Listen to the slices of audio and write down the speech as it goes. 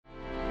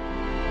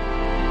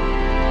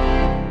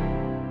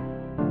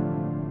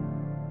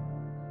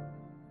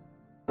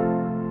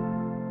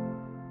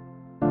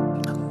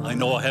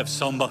know I have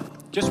some,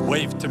 just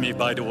wave to me,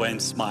 by the way,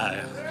 and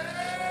smile.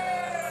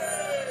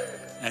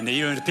 And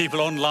even the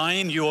people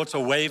online, you also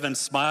wave and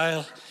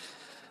smile.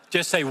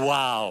 Just say,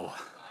 wow.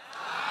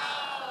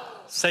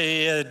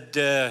 Say it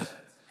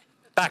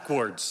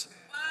backwards.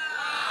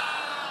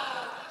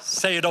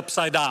 Say it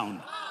upside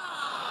down.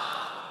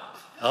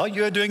 Oh,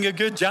 you're doing a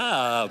good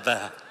job.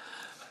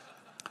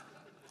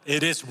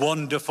 It is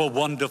wonderful,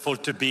 wonderful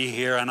to be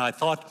here. And I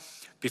thought,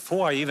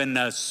 before I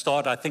even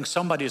start, I think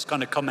somebody is going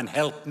to come and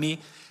help me.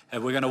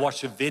 We're going to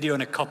watch a video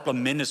in a couple of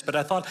minutes. But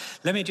I thought,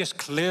 let me just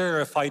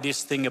clarify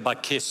this thing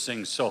about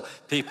kissing so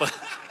people...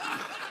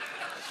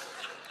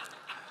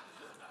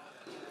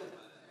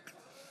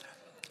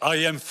 I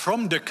am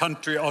from the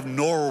country of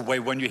Norway.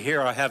 When you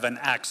hear I have an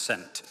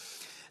accent.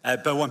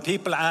 But when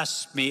people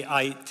ask me,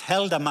 I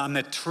tell them I'm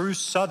a true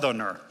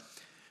southerner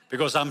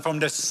because I'm from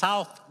the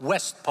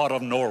southwest part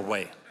of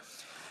Norway.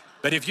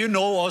 But if you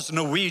know us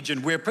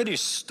Norwegian, we're pretty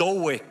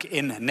stoic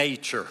in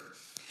nature.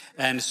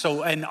 And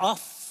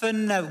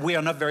often we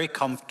are not very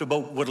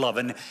comfortable with love.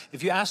 And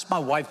if you ask my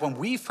wife, when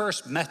we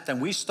first met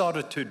and we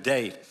started to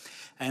date,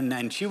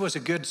 and she was a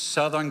good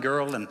southern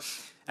girl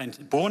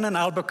and born in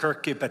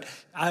Albuquerque, but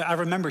I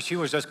remember she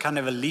was just kind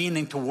of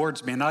leaning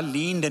towards me and I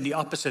leaned in the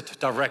opposite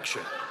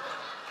direction.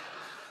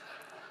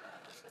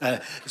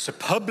 So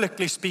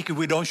publicly speaking,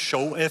 we don't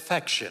show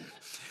affection.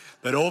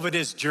 But over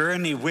this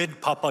journey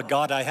with Papa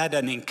God, I had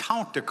an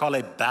encounter called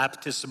a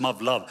baptism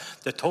of love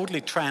that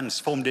totally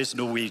transformed this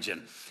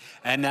Norwegian.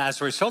 And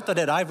as a result of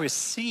that, I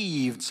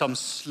received some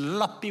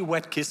sloppy,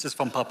 wet kisses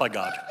from Papa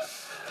God.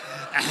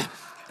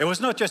 It was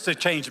not just to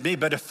change me,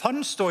 but a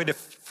fun story. The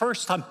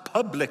first time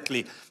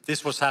publicly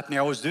this was happening,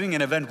 I was doing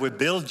an event with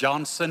Bill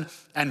Johnson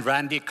and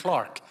Randy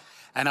Clark.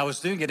 And I was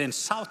doing it in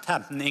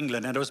Southampton,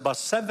 England. And there was about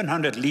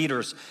 700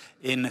 leaders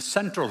in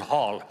Central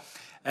Hall.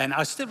 And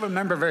I still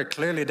remember very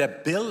clearly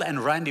that Bill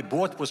and Randy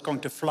both was going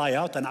to fly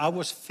out. And I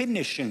was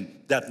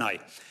finishing that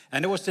night.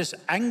 And there was this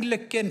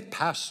Anglican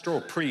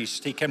pastoral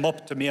priest. He came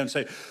up to me and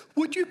said,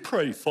 "Would you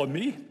pray for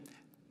me?"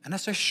 And I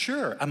said,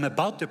 "Sure, I'm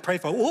about to pray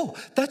for you." "Oh,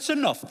 that's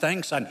enough,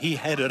 thanks." And he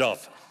headed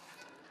off.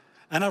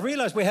 And I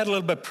realized we had a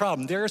little bit of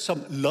problem. There is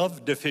some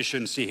love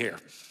deficiency here.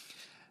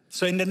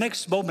 So in the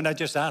next moment, I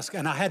just asked,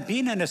 and I had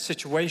been in a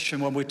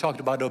situation when we talked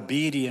about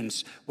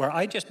obedience, where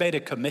I just made a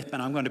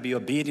commitment, I'm going to be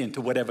obedient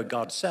to whatever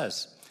God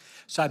says.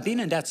 So I've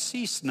been in that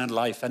season in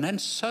life, and then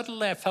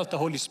suddenly I felt the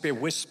Holy Spirit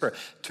whisper,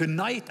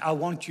 "Tonight I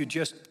want you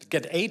just to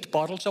get 8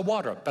 bottles of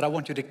water, but I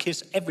want you to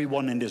kiss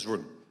everyone in this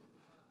room."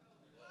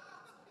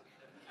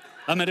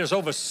 I mean, there's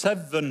over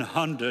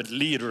 700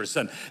 leaders,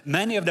 and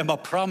many of them are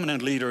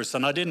prominent leaders.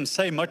 And I didn't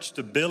say much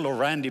to Bill or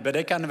Randy, but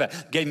they kind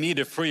of gave me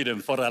the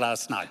freedom for the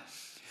last night.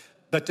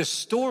 But the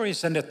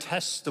stories and the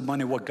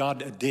testimony, what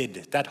God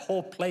did, that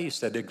whole place,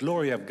 that the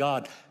glory of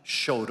God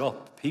showed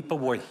up. People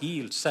were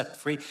healed, set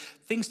free,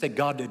 things that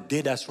God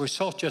did as a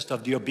result just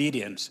of the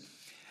obedience.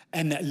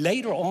 And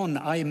later on,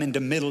 I am in the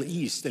Middle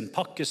East, in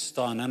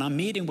Pakistan, and I'm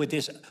meeting with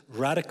this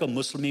radical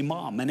Muslim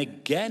imam. And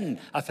again,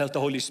 I felt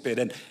the Holy Spirit.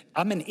 And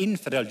I'm an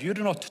infidel. You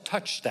do not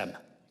touch them.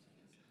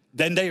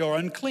 Then they are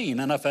unclean.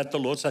 And I felt the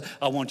Lord say,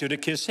 "I want you to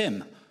kiss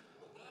him."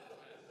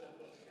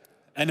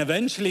 And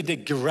eventually, the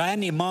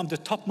grand imam, the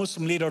top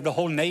Muslim leader of the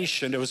whole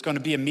nation, there was going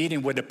to be a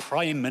meeting with the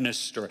prime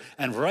minister.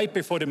 And right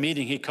before the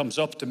meeting, he comes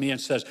up to me and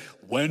says,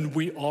 "When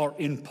we are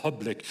in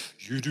public,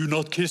 you do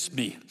not kiss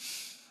me."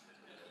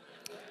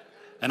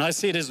 And I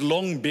see this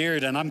long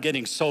beard, and I'm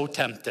getting so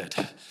tempted.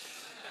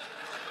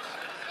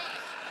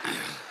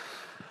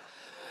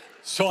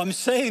 So I'm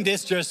saying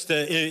this just,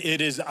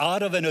 it is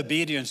out of an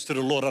obedience to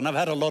the Lord. And I've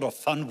had a lot of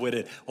fun with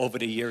it over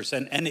the years.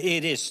 And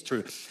it is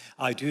true.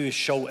 I do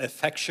show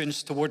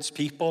affections towards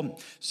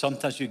people.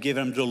 Sometimes you give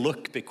them the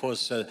look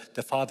because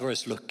the Father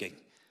is looking.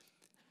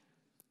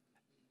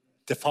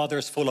 The Father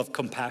is full of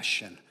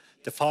compassion.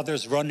 The Father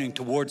is running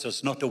towards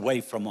us, not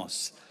away from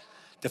us.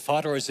 The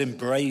Father is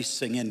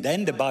embracing, and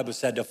then the Bible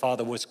said the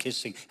Father was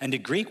kissing. And the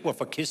Greek word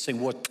for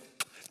kissing,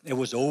 it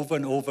was over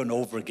and over and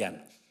over again.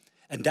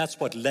 And that's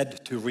what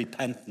led to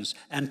repentance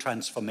and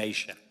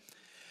transformation.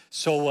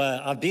 So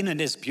I've been in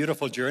this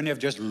beautiful journey of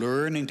just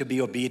learning to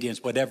be obedient,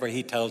 whatever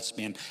he tells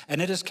me.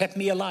 And it has kept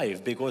me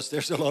alive because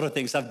there's a lot of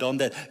things I've done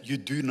that you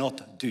do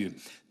not do.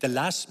 The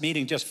last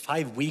meeting just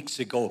 5 weeks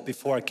ago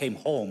before I came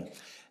home,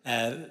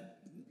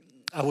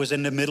 I was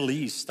in the Middle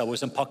East. I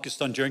was in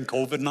Pakistan during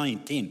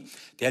COVID-19.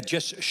 They had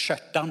just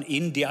shut down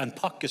India and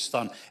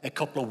Pakistan a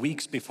couple of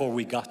weeks before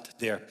we got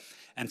there.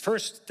 And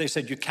first they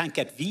said you can't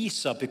get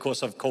visa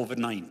because of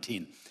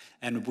COVID-19.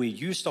 And we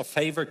used our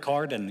favor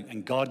card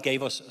and God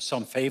gave us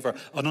some favor.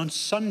 And on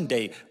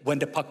Sunday, when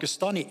the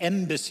Pakistani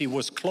embassy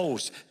was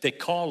closed, they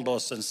called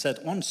us and said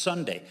on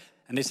Sunday,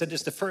 and they said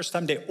it's the first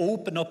time they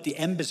opened up the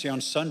embassy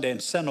on Sunday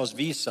and sent us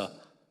visa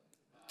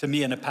to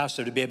me and a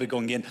pastor to be able to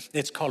go in.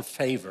 It's called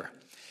favor.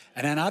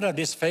 And then out of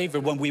this favor,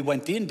 when we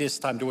went in this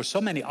time, there were so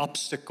many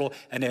obstacles,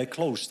 and they had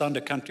closed down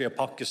the country of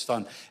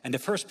Pakistan. And the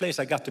first place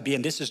I got to be,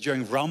 and this is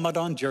during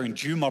Ramadan, during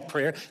Jummah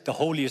prayer, the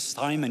holiest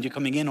time, and you're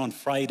coming in on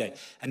Friday.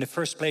 And the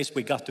first place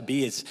we got to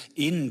be is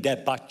in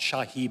the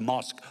Badshahi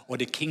Mosque, or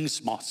the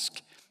King's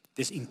Mosque.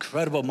 This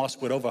incredible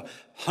mosque with over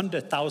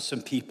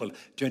 100,000 people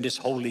during this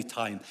holy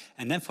time.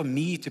 And then for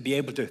me to be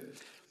able to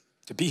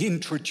be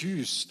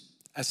introduced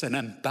as an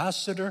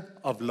ambassador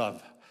of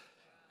love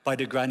by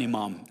the Grand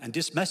Imam. And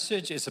this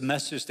message is a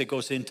message that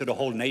goes into the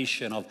whole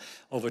nation of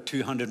over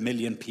 200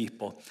 million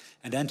people.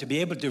 And then to be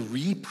able to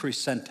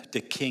represent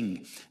the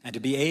King and to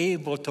be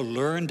able to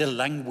learn the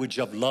language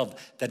of love,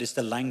 that is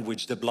the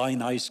language the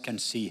blind eyes can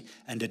see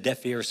and the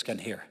deaf ears can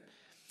hear.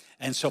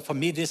 And so for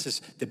me, this is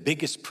the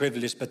biggest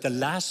privilege. But the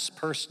last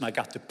person I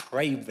got to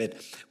pray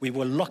with, we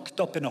were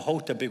locked up in a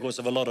hotel because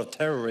of a lot of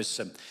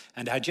terrorism.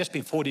 And there had just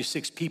been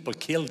 46 people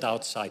killed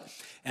outside.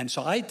 And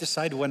so I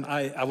decided when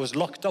I was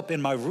locked up in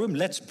my room,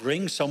 let's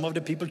bring some of the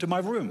people to my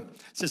room,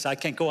 since I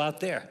can't go out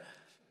there.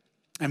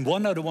 And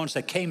one of the ones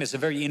that came is a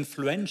very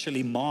influential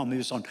imam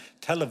who's on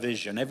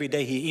television. Every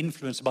day he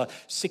influenced about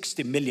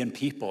 60 million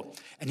people.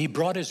 And he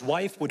brought his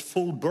wife with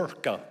full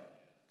burqa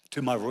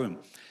to my room.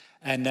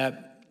 And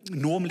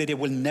normally they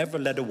will never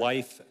let a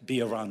wife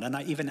be around. And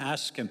I even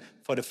asked him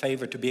for the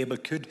favor to be able,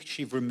 could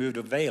she remove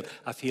the veil?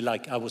 I feel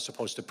like I was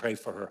supposed to pray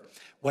for her.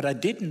 What I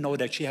didn't know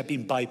that she had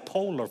been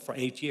bipolar for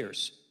 8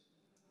 years.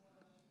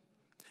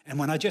 And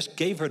when I just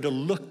gave her the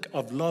look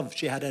of love,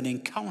 she had an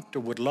encounter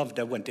with love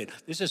that went in.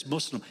 This is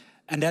Muslim.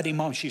 And that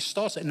imam, she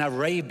starts in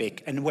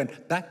Arabic and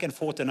went back and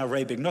forth in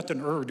Arabic, not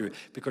in Urdu,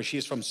 because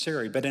she's from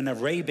Syria, but in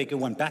Arabic, it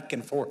went back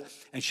and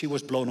forth. And she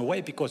was blown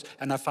away because,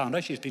 and I found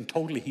out she's been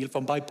totally healed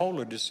from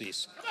bipolar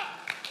disease.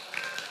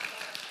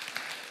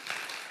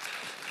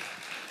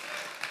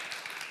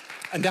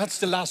 And that's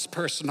the last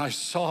person I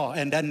saw.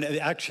 And then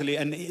actually,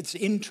 and it's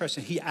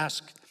interesting, she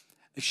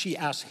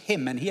asked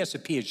him, and he has a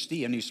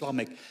PhD in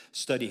Islamic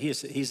study.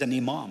 He's an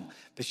imam.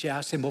 But she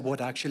asked him, well,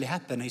 what actually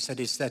happened? He said,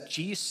 is that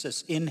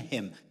Jesus in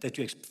him?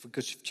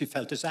 Because she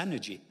felt this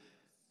energy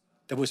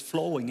that was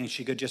flowing, and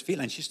she could just feel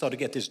it. And she started to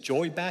get this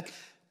joy back.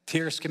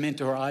 Tears came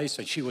into her eyes,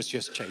 and she was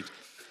just changed.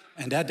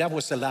 And that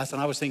was the last.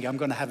 And I was thinking, I'm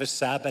going to have a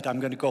Sabbath. I'm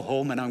going to go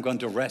home, and I'm going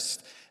to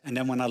rest. And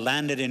then when I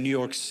landed in New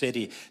York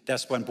City,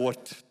 that's when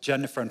both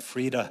Jennifer and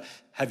Frida,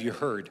 have you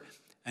heard?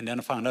 And then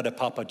I found out that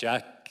Papa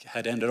Jack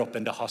had ended up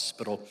in the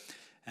hospital.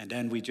 And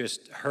then we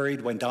just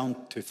hurried, went down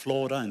to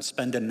Florida and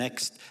spent the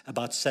next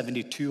about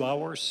 72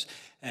 hours.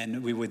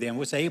 And we were there and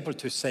was able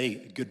to say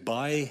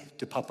goodbye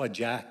to Papa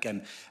Jack.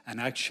 And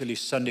actually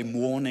Sunday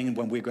morning,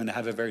 when we're going to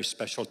have a very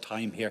special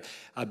time here,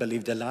 I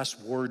believe the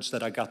last words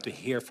that I got to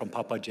hear from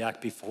Papa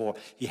Jack before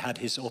he had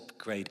his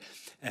upgrade,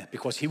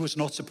 because he was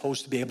not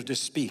supposed to be able to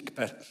speak.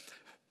 But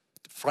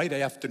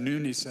Friday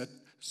afternoon, he said,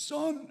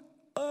 son,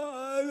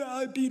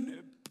 I've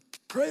been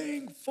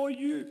praying for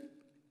you.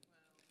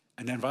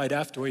 And then right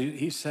after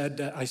he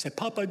said, I said,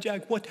 Papa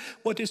Jack,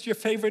 what is your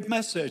favorite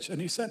message? And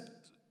he said,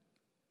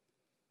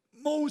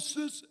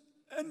 Moses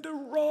and the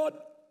rod,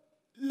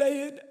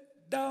 lay it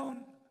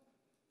down.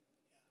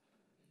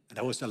 And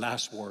that was the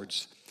last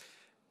words.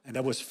 And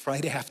that was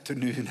Friday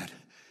afternoon.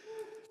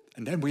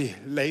 And then we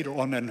later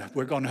on, and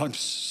we're going to on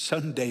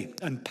Sunday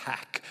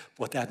unpack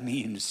what that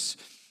means.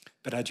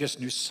 But I just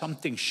knew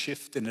something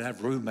shifted in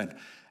that room,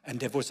 and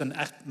there was an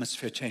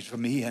atmosphere change for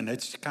me. And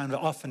it's kind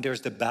of often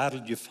there's the battle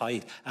you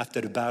fight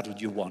after the battle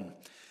you won.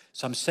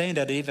 So I'm saying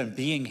that even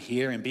being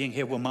here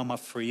with Mama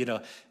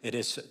Frida, it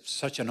is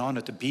such an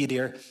honor to be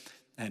there.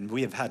 And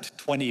we have had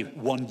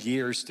 21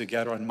 years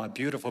together, and my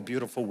beautiful,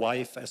 beautiful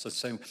wife, as I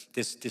say,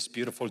 this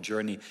beautiful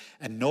journey.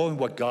 And knowing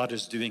what God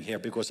is doing here,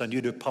 because I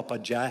knew that Papa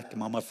Jack,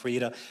 Mama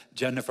Frida,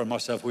 Jennifer,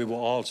 myself, we were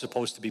all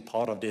supposed to be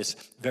part of this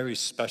very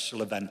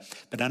special event.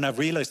 But then I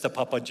realized that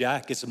Papa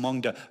Jack is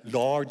among the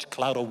large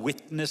cloud of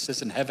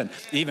witnesses in heaven,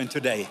 even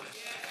today.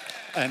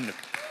 And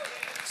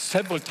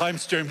several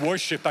times during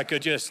worship, I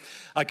could just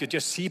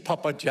see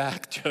Papa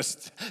Jack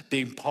just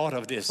being part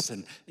of this,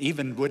 and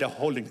even with a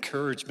whole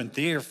encouragement.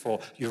 Therefore,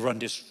 you run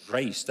this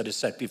race that is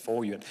set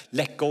before you, and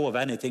let go of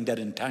anything that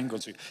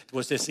entangles you. It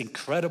was this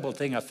incredible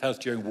thing I felt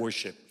during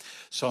worship.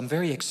 So I'm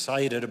very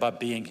excited about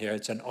being here.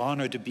 It's an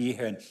honor to be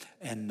here.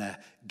 And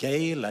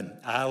Gail and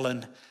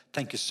Alan,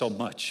 thank you so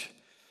much.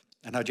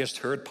 And I just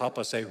heard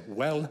Papa say,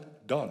 well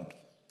done.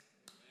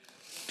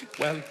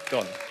 Well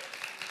done.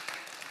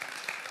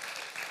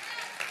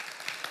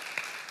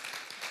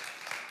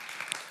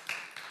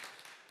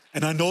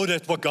 And I know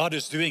that what God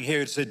is doing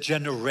here is a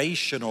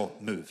generational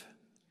move.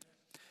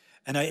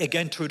 And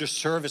again, through the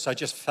service, I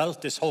just felt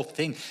this whole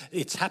thing.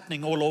 It's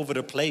happening all over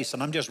the place,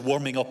 and I'm just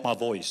warming up my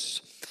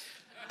voice.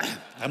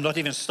 I'm not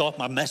even starting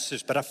my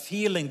message, but I'm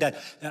feeling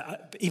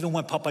that even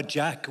when Papa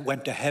Jack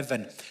went to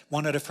heaven,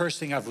 one of the first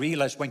things I've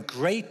realized, when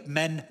great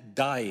men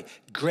die,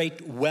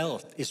 great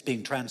wealth is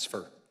being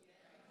transferred.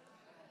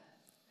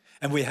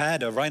 And we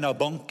had a Reinhard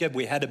Bonnke,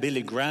 we had a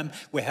Billy Graham,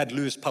 we had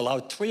Louis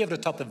Palau, 3 of the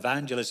top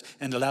evangelists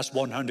in the last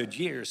 100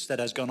 years that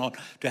has gone on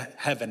to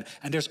heaven.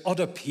 And there's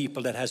other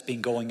people that has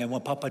been going. And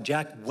when Papa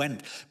Jack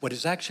went, what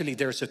is actually,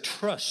 there's a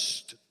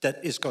trust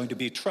that is going to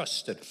be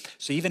trusted.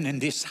 So even in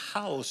this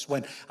house,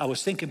 when I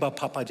was thinking about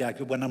Papa Jack,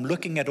 when I'm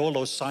looking at all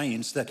those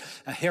signs that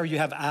here you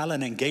have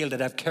Alan and Gail that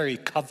have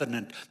carried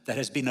covenant, that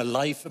has been a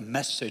life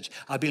message.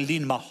 I've been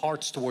leaning my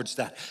hearts towards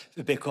that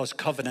because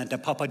covenant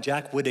and Papa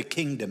Jack with a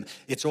kingdom.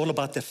 It's all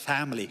about the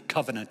family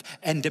covenant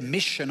and the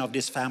mission of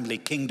this family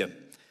kingdom.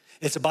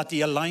 It's about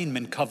the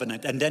alignment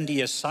covenant and then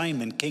the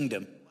assignment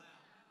kingdom.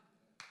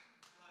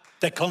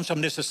 That comes from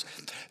this.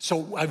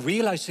 So I'm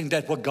realizing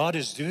that what God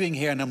is doing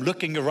here, and I'm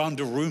looking around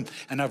the room,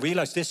 and I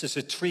realize this is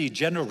a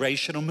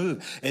 3-generational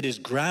move. It is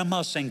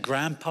grandmas and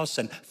grandpas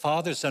and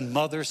fathers and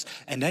mothers,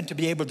 and then to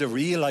be able to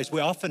realize, we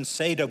often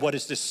say that what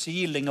is the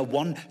ceiling of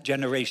one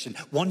generation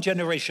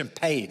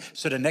pay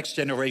so the next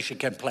generation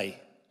can play.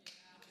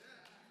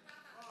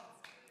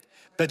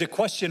 But the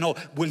question,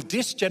 will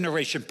this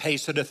generation pay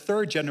so the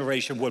 3rd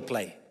generation will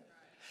play?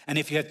 And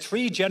if you had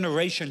 3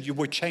 generations, you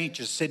would change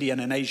a city and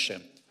a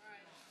nation.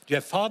 You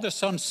have Father,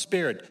 Son,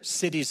 Spirit,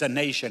 cities and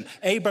nation.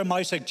 Abraham,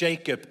 Isaac,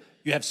 Jacob,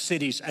 you have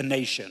cities and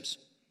nations.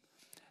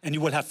 And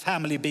you will have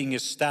family being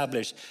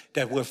established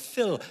that will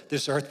fill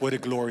this earth with a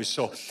glory.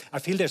 So I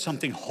feel there's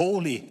something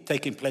holy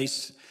taking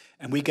place,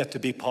 and we get to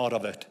be part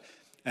of it.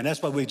 And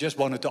that's why we just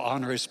wanted to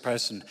honor his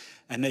presence.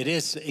 And it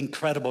is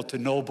incredible to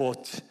know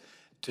both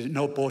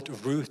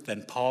Ruth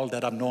and Paul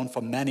that I've known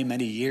for many,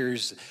 many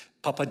years.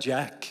 Papa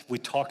Jack, we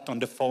talked on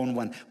the phone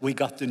when we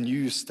got the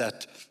news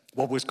that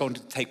what was going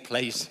to take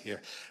place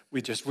here.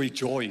 We just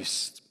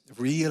rejoiced,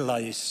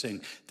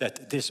 realizing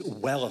that this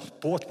wealth,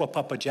 both what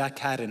Papa Jack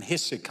had in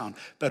his account,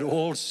 but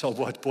also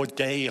what both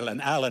Gail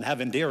and Alan have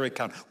in their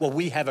account, what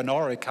we have in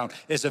our account,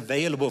 is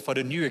available for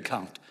the new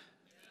account.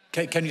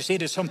 Can you see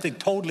there's something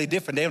totally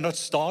different? They're not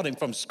starting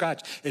from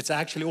scratch. It's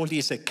actually all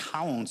these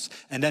accounts.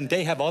 And then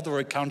they have other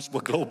accounts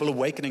with Global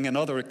Awakening and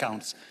other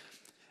accounts.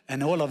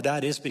 And all of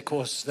that is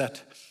because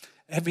that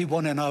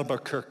everyone in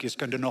Albuquerque is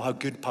going to know how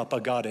good Papa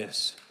God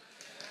is.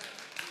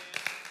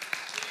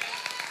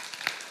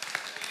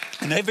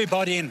 And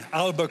everybody in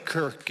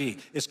Albuquerque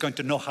is going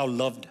to know how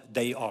loved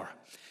they are.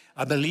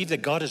 I believe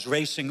that God is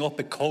raising up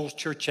a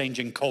culture,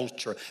 changing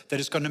culture, that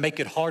is going to make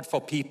it hard for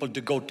people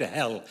to go to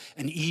hell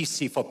and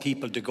easy for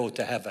people to go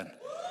to heaven.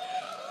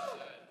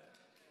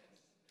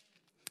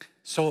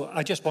 So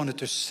I just wanted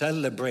to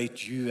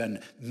celebrate you and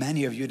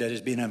many of you that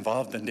has been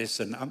involved in this.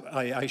 And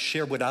I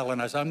share with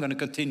Alan, as I'm going to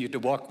continue to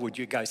walk with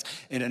you guys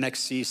in the next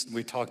season.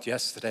 We talked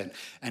yesterday,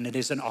 and it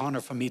is an honor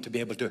for me to be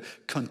able to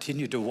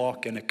continue to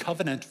walk in a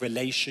covenant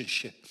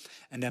relationship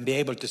and then be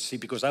able to see,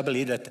 because I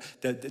believe that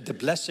the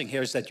blessing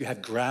here is that you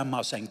have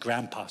grandmas and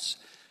grandpas.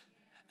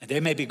 And they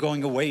may be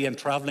going away and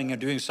traveling and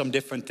doing some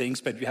different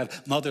things, but you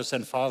have mothers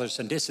and fathers,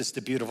 and this is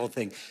the beautiful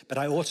thing. But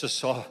I also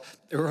saw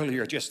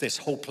earlier just this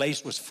whole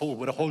place was full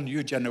with a whole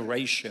new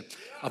generation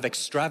of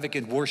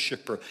extravagant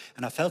worshiper.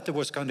 And I felt it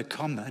was going to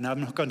come, and I'm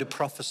not going to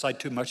prophesy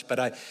too much, but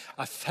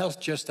I felt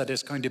just that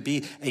it's going to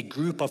be a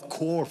group of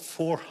core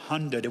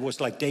 400. It was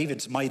like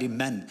David's mighty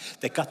men.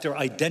 They got their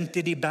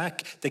identity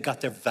back. They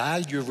got their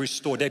value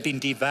restored. They've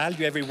been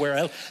devalued everywhere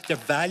else. Their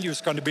value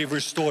is going to be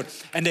restored,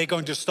 and they're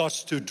going to start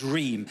to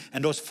dream.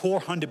 And those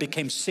 400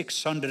 became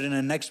 600 in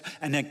the next,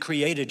 and then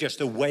created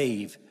just a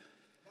wave.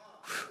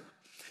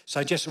 So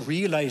I just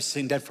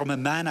realizing that from a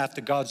man after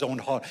God's own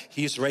heart,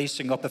 he's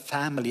raising up a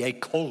family, a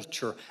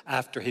culture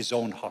after his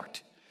own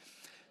heart.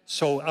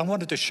 So I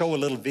wanted to show a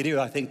little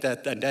video, I think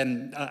that, and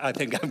then I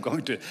think I'm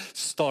going to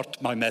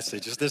start my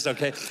message. Is this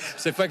okay?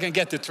 So if I can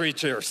get the 3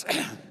 chairs.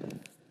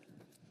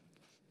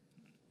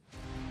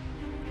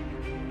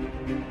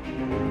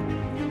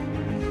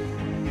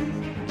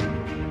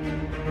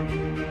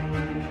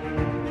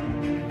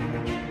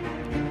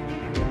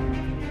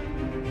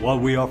 While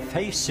we are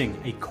facing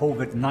a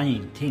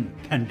COVID-19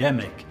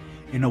 pandemic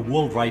in the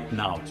world right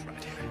now,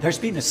 there's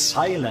been a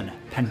silent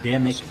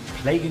pandemic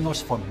plaguing us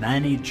for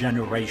many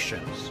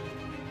generations.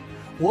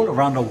 All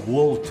around the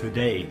world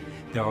today,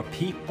 there are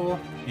people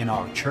in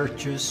our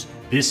churches,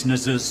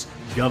 businesses,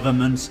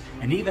 governments,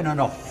 and even in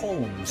our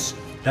homes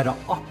that are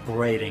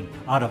operating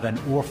out of an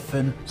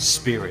orphan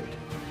spirit.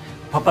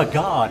 Papa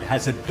God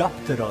has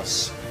adopted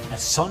us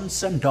as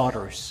sons and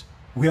daughters.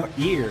 We are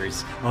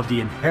heirs of the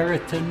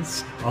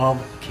inheritance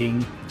of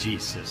King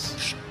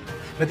Jesus.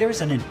 But there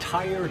is an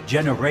entire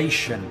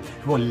generation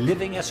who are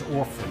living as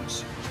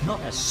orphans, not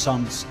as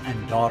sons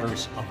and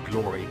daughters of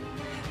glory.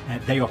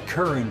 And they are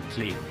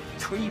currently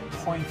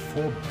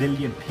 3.4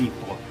 billion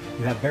people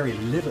who have very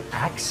little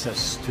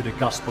access to the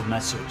gospel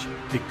message,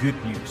 the good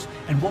news.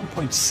 And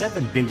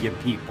 1.7 billion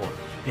people,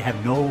 they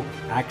have no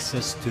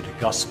access to the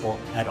gospel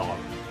at all.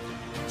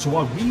 So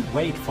while we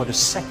wait for the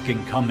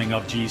second coming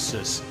of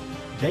Jesus,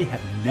 they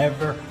have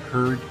never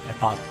heard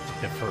about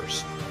the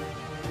first.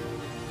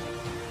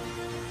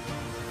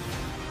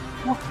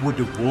 What would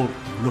the world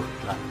look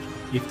like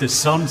If the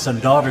sons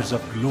and daughters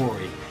of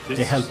glory,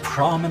 they held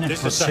prominent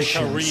this is a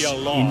positions Sharia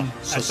law. in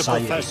As a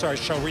society, professor of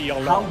Sharia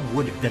law. how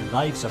would the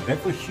lives of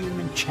every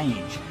human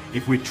change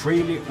if we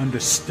truly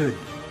understood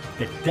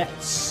the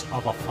depths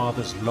of our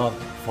Father's love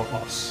for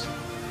us?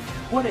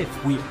 What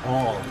if we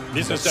all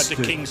This is at the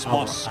understood King's our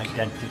Mosque.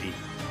 identity?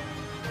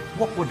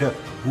 What would the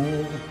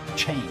world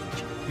change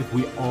if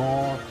we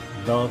all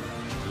loved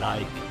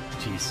like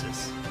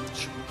Jesus?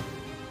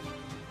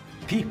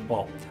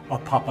 People are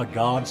Papa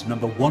God's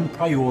 #1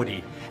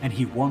 priority, and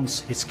he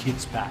wants his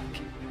kids back.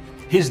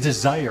 His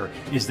desire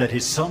is that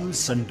his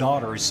sons and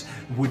daughters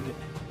would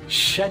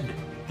shed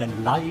the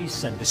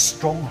lies and the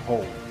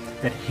stronghold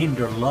that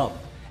hinder love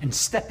and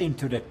step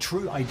into their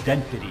true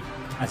identity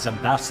as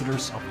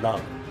ambassadors of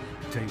love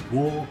to a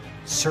world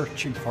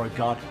searching for a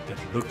God that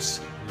looks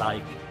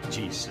like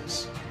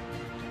Jesus.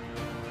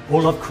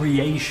 All of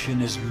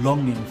creation is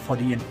longing for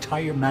the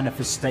entire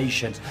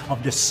manifestations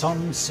of the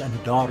sons and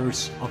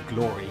daughters of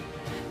glory.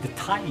 The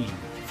time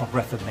for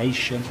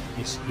reformation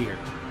is here.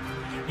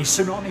 A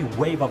tsunami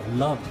wave of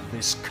love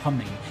is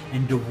coming,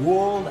 and the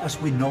world as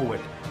we know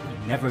it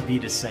will never be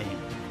the same.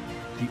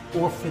 The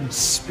orphan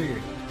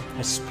spirit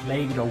has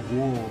plagued our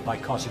world by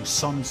causing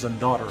sons and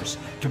daughters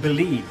to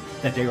believe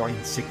that they are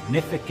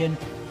insignificant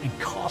and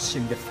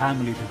causing the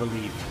family to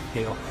believe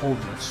they are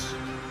homeless.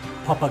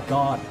 Papa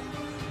God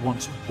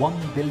wants 1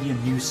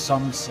 billion new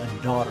sons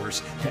and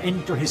daughters to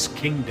enter his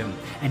kingdom,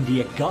 and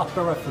the Agape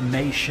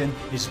Reformation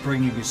is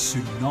bringing a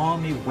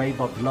tsunami wave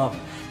of love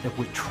that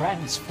will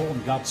transform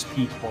God's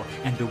people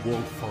and the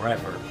world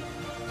forever.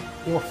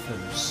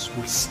 Orphans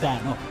will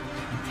stand up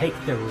and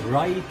take their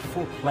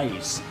rightful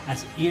place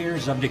as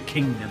heirs of the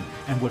kingdom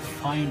and will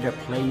find their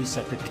place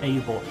at the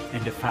table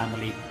in the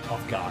family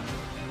of God.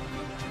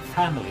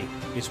 Family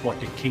is what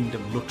the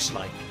kingdom looks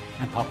like,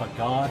 and Papa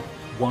God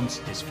wants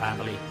his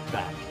family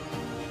back.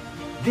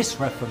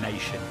 This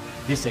Reformation,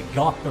 this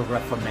Agape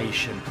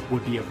Reformation, will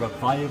be a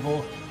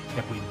revival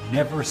that we've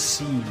never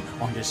seen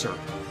on this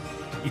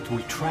earth. It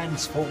will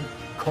transform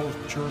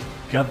culture,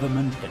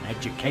 government, and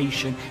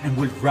education, and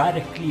will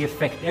radically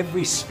affect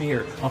every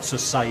sphere of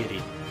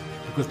society.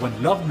 Because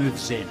when love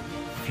moves in,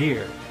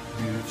 fear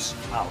moves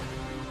out.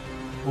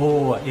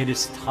 Oh, it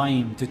is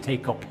time to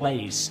take our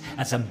place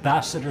as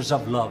ambassadors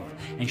of love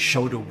and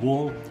show the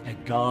world a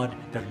God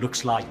that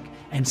looks like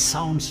and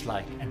sounds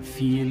like and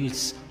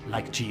feels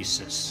like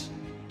Jesus.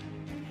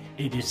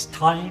 It is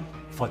time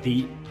for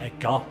the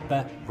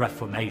Agape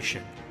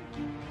Reformation.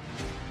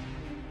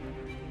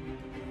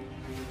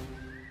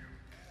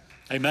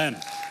 Amen.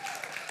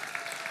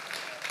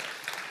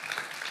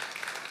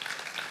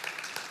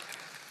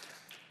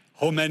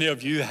 How many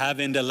of you have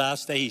in the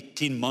last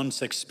 18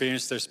 months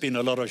experienced there's been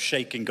a lot of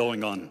shaking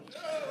going on?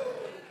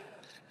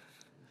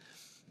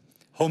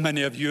 How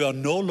many of you are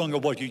no longer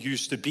what you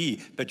used to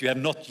be, but you have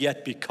not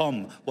yet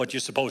become what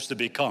you're supposed to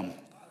become?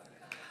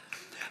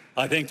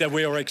 I think that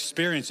we are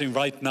experiencing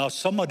right now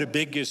some of the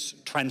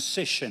biggest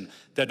transition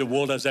that the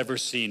world has ever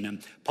seen.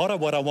 And part of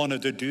what I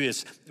wanted to do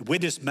is,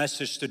 with this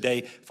message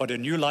today for the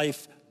New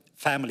Life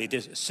family,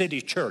 this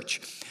city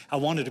church, I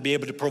wanted to be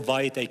able to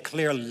provide a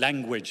clear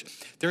language.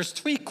 There's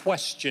 3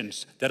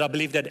 questions that I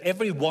believe that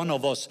every one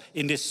of us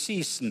in this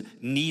season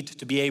need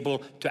to be able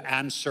to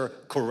answer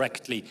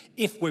correctly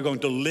if we're going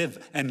to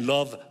live and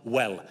love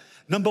well.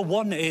 Number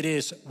 1, it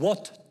is,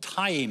 what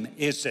time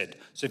is it?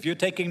 So if you're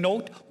taking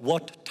note,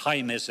 what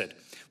time is it?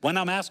 When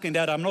I'm asking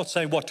that, I'm not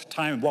saying what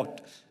time,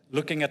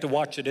 looking at the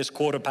watch, it is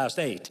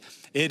 8:15.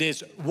 It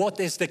is, what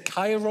is the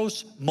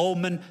Kairos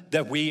moment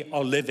that we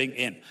are living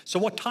in? So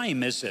what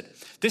time is it?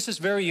 This is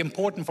very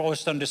important for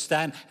us to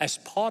understand as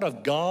part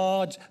of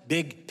God's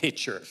big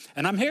picture.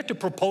 And I'm here to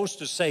propose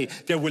to say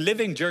that we're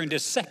living during the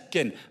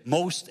second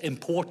most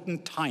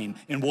important time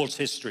in world's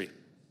history.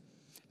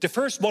 The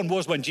first one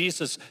was when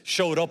Jesus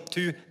showed up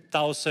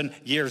 2,000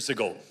 years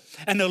ago.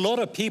 And a lot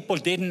of people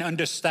didn't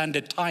understand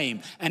the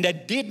time, and they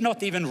did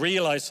not even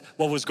realize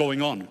what was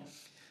going on.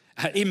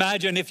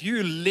 Imagine if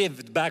you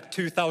lived back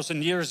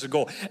 2,000 years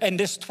ago, and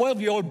this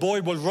 12-year-old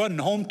boy will run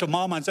home to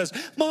mama and says,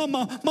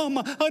 Mama,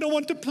 I don't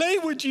want to play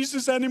with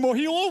Jesus anymore.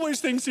 He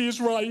always thinks he is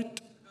right.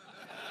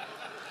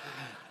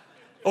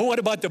 Or what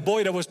about the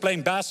boy that was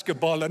playing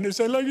basketball, and they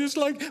say, it's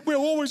like we're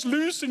always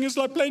losing. It's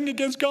like playing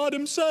against God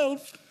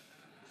himself.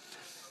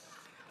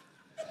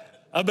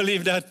 I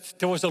believe that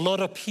there was a lot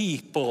of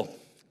people,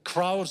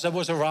 crowds that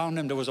was around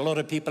him. There was a lot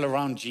of people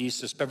around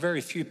Jesus, but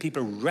very few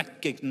people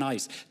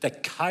recognized the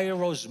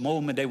Kairos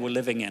moment they were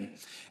living in.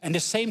 And the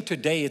same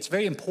today, it's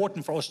very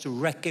important for us to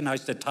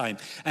recognize the time.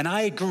 And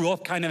I grew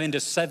up kind of in the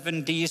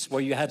 70s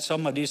where you had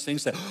some of these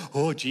things that,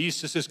 oh,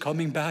 Jesus is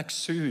coming back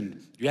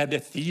soon. You had The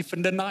Thief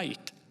in the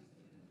Night.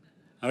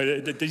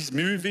 These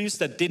movies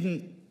that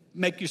didn't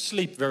make you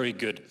sleep very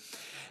good.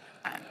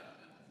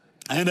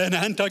 And then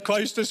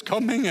Antichrist is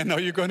coming, and are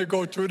you going to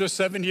go through the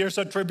 7 years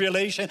of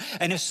tribulation?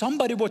 And if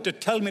somebody were to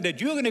tell me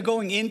that you're going to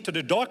go into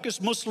the darkest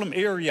Muslim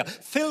area,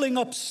 filling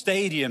up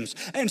stadiums,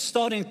 and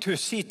starting to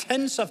see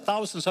tens of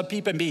thousands of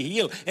people be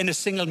healed in a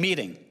single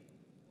meeting.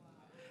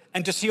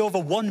 and to see over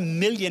 1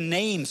 million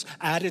names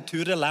added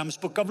to the Lamb's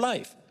Book of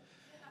Life.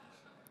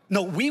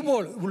 No, we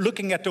were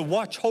looking at the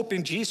watch,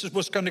 hoping Jesus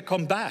was going to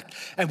come back.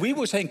 And we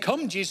were saying,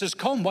 come, Jesus,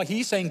 come. While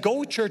he's saying,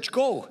 go, church,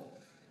 go.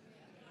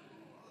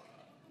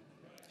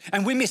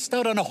 And we missed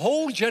out on a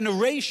whole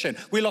generation.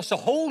 We lost a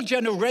whole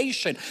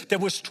generation that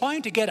was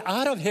trying to get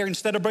out of here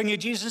instead of bringing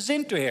Jesus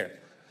into here.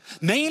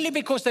 Mainly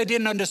because they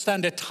didn't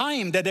understand the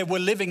time that they were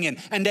living in.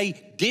 And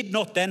they did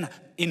not then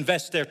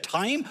invest their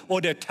time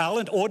or their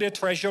talent or their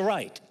treasure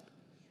right.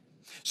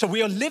 So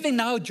we are living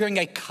now during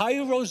a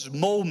Kairos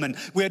moment.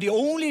 We are the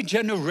only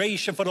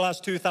generation for the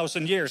last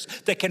 2,000 years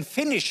that can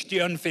finish the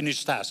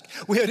unfinished task.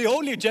 We are the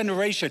only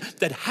generation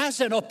that has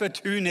an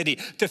opportunity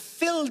to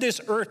fill this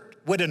earth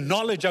with the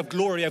knowledge of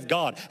glory of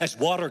God as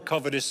water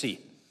covered the sea.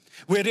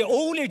 We're the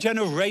only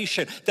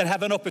generation that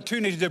have an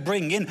opportunity to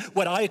bring in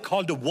what I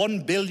call the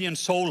 1 billion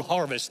soul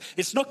harvest.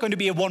 It's not going to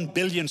be a 1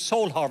 billion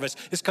soul harvest.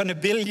 It's going to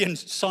be a billion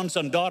sons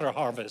and daughter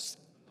harvest.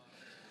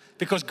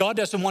 Because God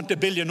doesn't want a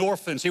billion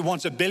orphans. He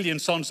wants a billion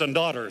sons and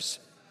daughters.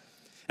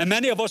 And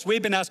many of us,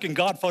 we've been asking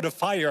God for the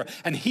fire,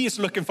 and he's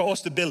looking for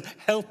us to build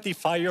healthy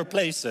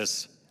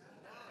fireplaces.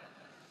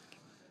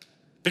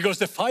 Because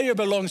the fire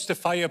belongs to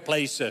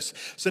fireplaces.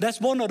 So that's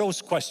one of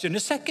those questions.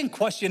 The second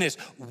question is,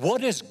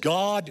 what is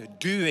God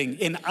doing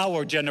in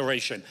our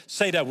generation?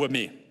 Say that with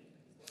me.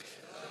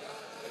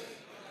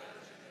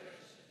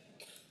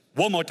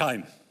 One more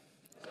time.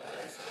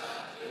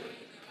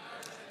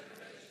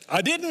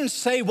 I didn't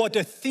say what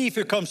the thief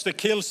who comes to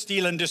kill,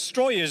 steal, and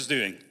destroy is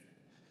doing.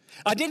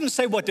 I didn't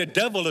say what the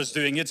devil is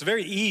doing. It's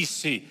very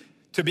easy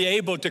to be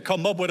able to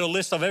come up with a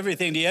list of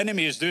everything the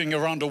enemy is doing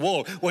around the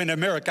world. Or in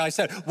America, I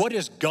said, what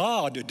is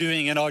God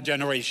doing in our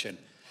generation?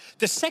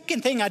 The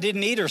second thing I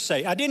didn't either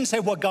say, I didn't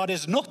say what God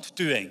is not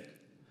doing.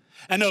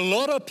 And a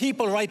lot of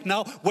people right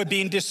now, we're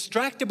being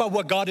distracted by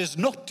what God is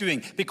not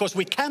doing because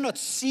we cannot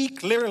see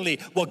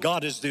clearly what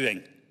God is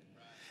doing.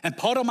 And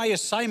part of my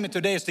assignment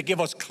today is to give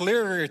us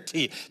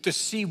clarity to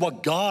see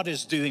what God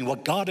is doing,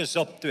 what God is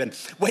up to, and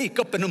wake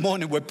up in the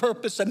morning with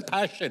purpose and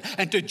passion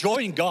and to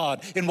join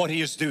God in what he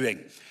is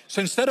doing.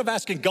 So instead of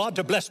asking God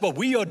to bless what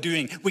we are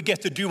doing, we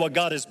get to do what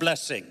God is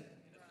blessing.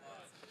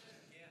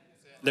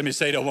 Let me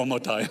say that one more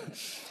time.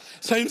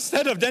 So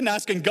instead of then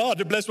asking God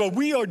to bless what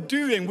we are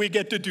doing, we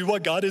get to do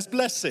what God is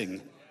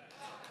blessing.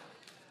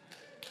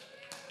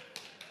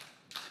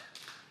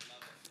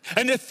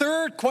 And the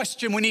third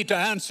question we need to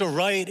answer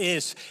right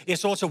is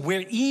also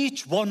where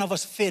each one of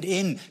us fit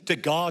in to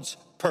God's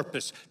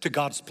purpose, to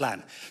God's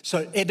plan.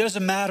 So it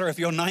doesn't matter if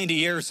you're 90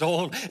 years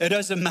old. It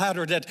doesn't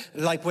matter that,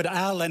 like with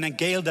Alan and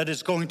Gail, that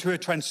is going through a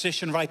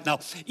transition right now.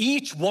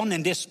 Each one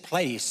in this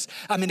place,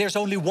 I mean, there's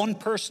only one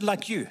person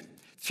like you,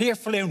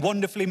 fearfully and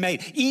wonderfully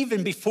made.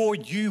 Even before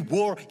you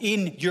were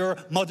in your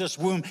mother's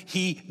womb,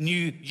 he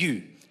knew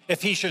you.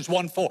 Ephesians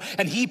 1:4.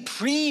 And he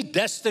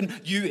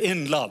predestined you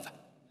in love.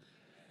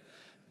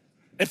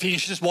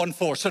 Ephesians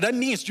 1:4. So that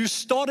means you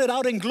started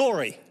out in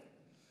glory.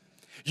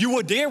 You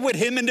were there with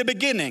him in the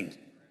beginning.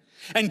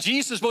 And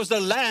Jesus was the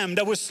lamb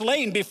that was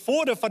slain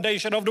before the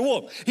foundation of the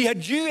world. He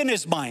had you in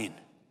his mind.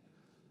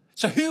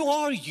 So who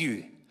are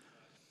you?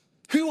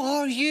 Who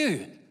are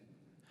you?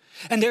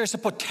 And there's a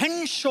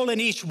potential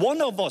in each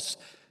one of us,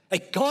 a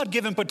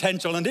God-given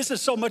potential. And this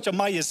is so much of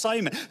my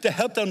assignment, to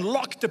help to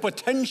unlock the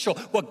potential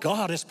what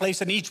God has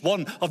placed in each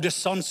one of the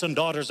sons and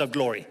daughters of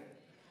glory.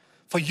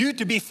 For you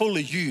to be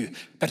fully you.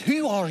 But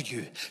who are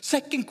you?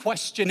 Second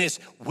question is,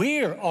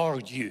 where are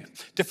you?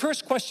 The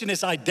first question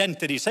is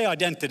identity. Say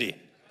identity.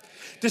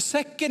 The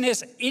second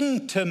is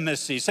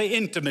intimacy. Say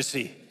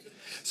intimacy.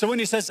 So when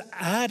he says,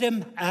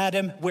 Adam,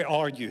 Adam, where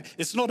are you?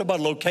 It's not about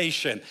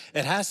location.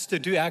 It has to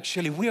do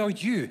actually, where are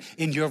you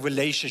in your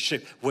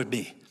relationship with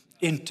me?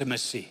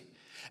 Intimacy.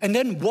 And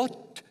then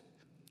what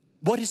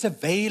is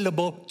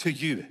available to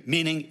you?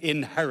 Meaning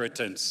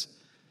inheritance.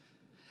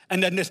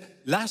 And then this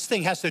last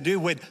thing has to do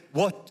with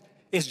what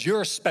is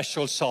your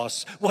special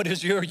sauce? What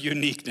is your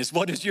uniqueness?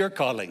 What is your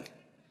calling?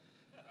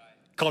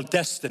 Called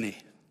destiny.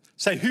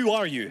 Say, who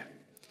are you?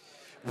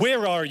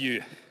 Where are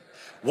you?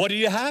 What do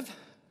you have?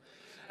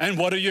 And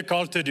what are you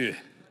called to do?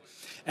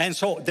 And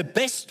so the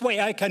best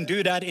way I can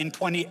do that in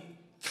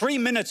 23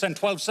 minutes and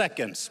 12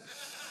 seconds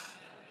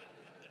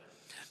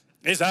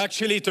is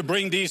actually to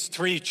bring these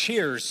three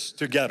cheers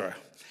together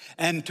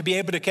and to be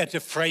able to get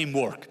a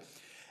framework.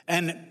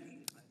 And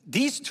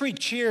these three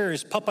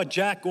cheers, Papa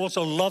Jack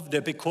also loved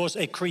it because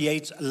it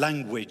creates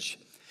language.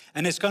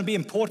 And it's going to be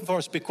important for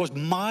us because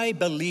my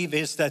belief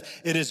is that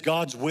it is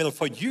God's will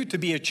for you to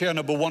be a chair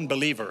number one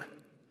believer.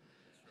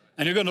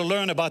 And you're going to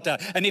learn about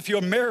that. And if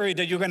you're married,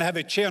 that you're going to have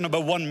a chair number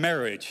one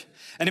marriage.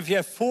 And if you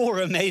have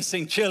 4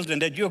 amazing children,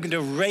 that you're going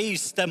to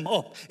raise them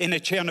up in a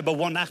chair number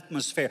one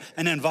atmosphere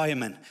and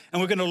environment.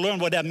 And we're going to learn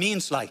what that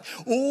means like.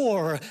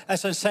 Or,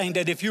 as I'm saying,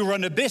 that if you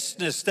run a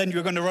business, then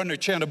you're going to run a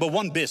chair number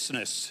one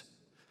business.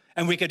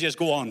 And we could just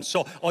go on.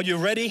 So, are you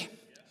ready?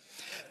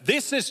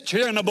 This is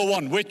chair number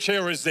one. Which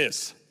chair is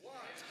this?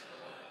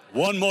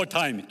 One more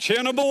time.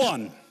 Chair number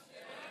one.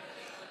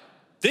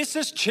 This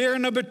is chair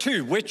number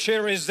 2. Which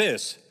chair is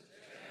this?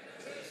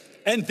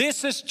 And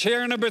this is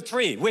chair number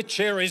 3. Which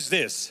chair is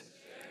this?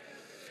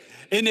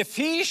 In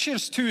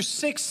Ephesians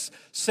 2:6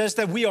 says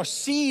that we are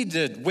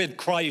seated with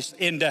Christ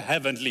in the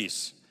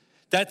heavenlies.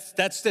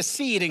 That's the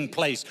seating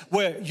place,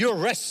 where your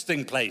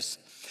resting place.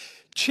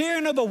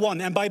 Chair number 1,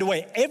 and by the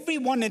way,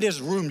 everyone in this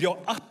room,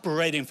 you're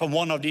operating from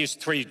one of these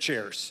 3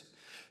 chairs.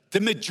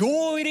 The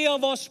majority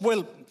of us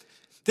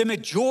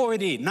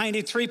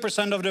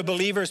 93% of the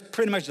believers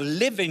pretty much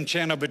live in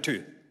chair number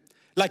 2.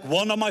 Like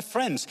one of my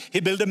friends, he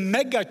built a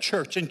mega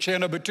church in chair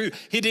number 2.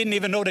 He didn't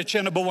even know that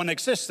chair number 1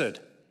 existed.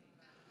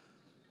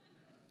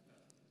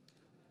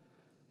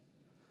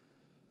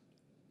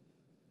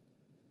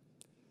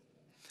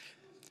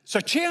 So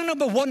chair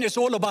number 1 is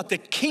all about the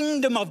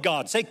kingdom of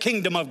God. Say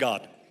kingdom of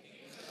God.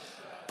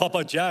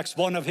 Papa Jack's,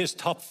 one of his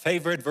top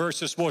favorite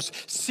verses was,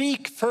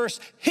 seek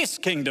first his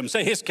kingdom.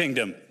 Say his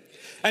kingdom.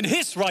 And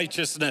his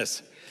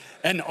righteousness.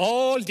 And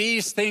all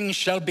these things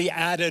shall be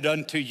added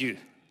unto you.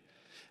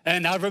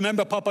 And I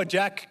remember Papa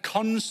Jack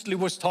constantly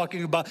was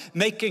talking about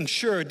making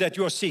sure that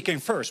you're seeking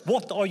first.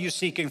 What are you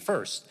seeking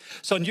first?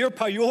 So on your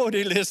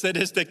priority list, it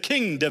is the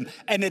kingdom,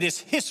 and it is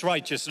his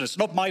righteousness,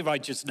 not my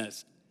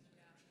righteousness.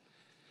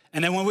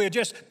 And then when we're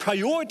just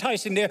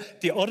prioritizing there,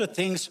 the other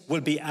things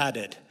will be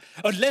added.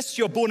 Unless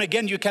you're born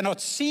again, you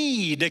cannot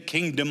see the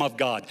kingdom of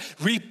God.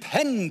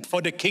 Repent,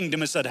 for the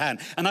kingdom is at hand.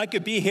 And I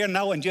could be here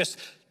now and just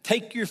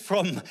take you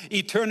from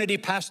eternity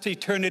past to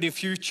eternity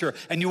future,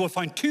 and you will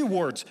find 2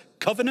 words,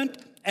 covenant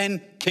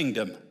and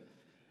kingdom.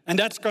 And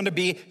that's going to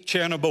be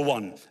chair number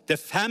 1. The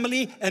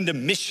family and the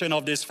mission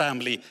of this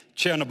family,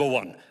 chair number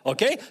 1.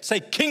 Okay?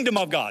 Say kingdom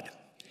of God.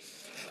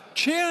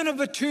 Chair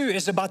number 2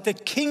 is about the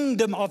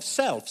kingdom of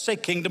self. Say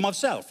kingdom of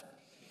self.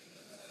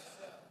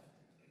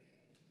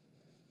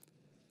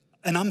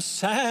 And I'm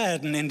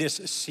saddened in this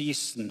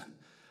season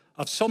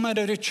of so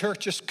many of the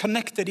churches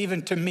connected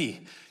even to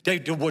me. They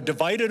were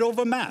divided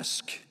over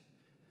mask.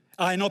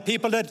 I know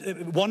people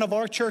that, one of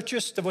our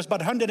churches, there was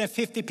about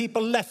 150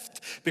 people left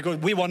because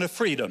we wanted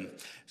freedom.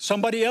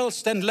 Somebody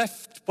else then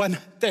left when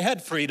they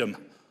had freedom.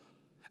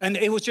 And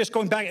it was just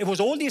going back. It was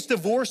all these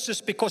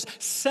divorces because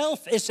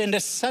self is in the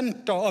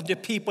center of the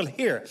people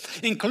here.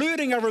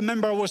 Including, I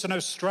remember I was in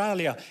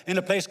Australia in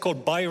a place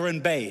called Byron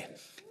Bay.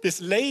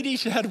 This lady,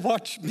 she had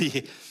watched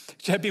me.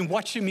 She had been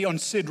watching me on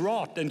Sid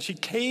Roth, and she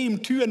came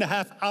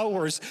 2.5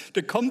 hours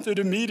to come to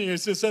the meeting. And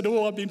she said,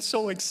 oh, I've been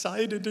so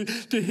excited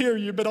to hear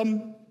you, but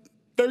I'm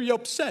very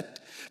upset.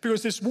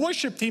 Because this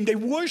worship team, they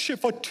worship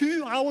for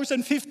 2 hours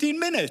and 15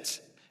 minutes.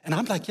 And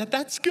I'm like, yeah,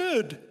 that's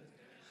good.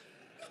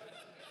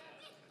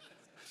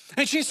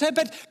 And she said,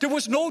 but there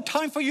was no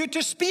time for you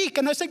to speak.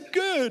 And I said,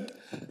 good.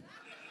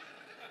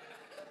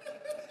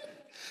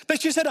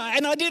 But she said,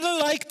 and I didn't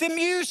like the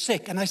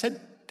music. And I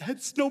said,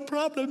 that's no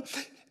problem.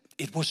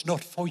 It was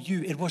not for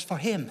you, it was for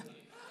him.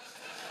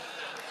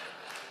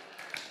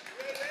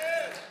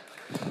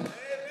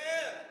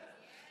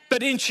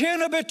 But in chair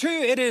number 2,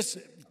 it is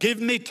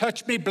give me,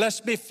 touch me,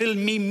 bless me, fill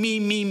me,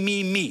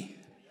 me.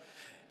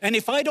 And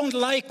if I don't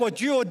like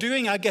what you're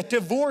doing, I get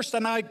divorced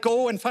and I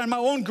go and find my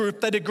own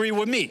group that agree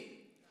with me.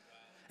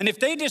 And if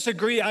they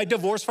disagree, I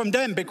divorce from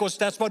them because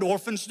that's what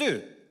orphans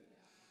do.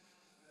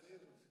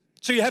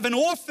 So you have an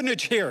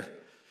orphanage here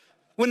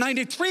where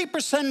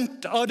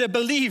 93% of the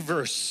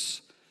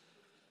believers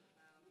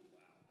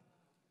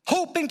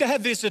hoping to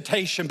have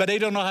visitation, but they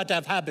don't know how to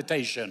have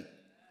habitation.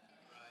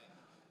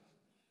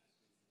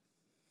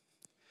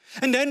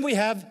 And then we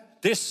have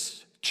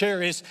this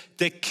chair is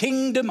the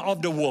kingdom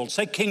of the world.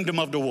 Say kingdom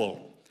of the world.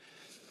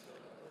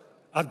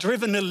 I've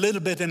driven a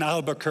little bit in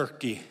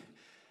Albuquerque,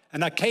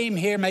 and I came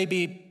here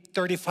maybe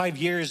 35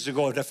 years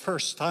ago, the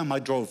first time I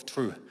drove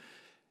through,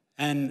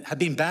 and have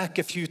been back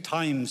a few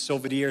times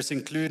over the years,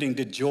 including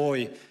the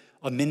joy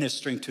of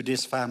ministering to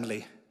this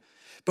family.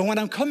 But when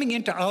I'm coming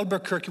into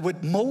Albuquerque,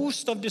 with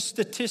most of the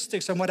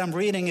statistics and what I'm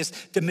reading is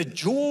the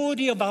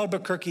majority of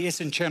Albuquerque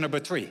is in chair number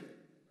 3.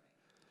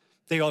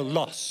 They are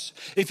lost.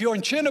 If you're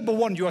in chair number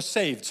 1, you are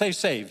saved. Say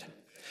saved.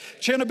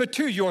 Chair number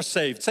 2, you are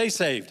saved. Say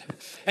saved.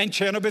 And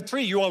chair number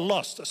 3, you are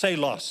lost. Say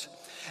lost.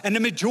 And the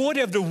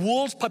majority of the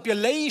world's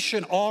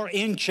population are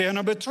in chair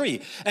number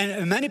 3.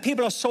 And many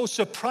people are so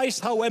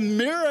surprised how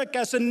America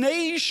as a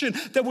nation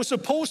that was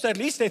supposed to, at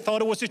least they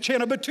thought it was a chair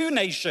number 2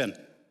 nation.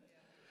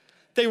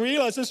 They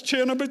realize it's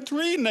chair number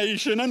 3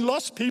 nation, and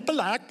lost people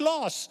act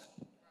lost.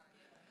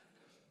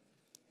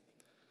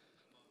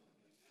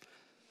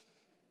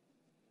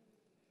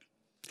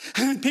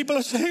 And people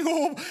are saying,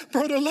 oh,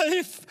 Brother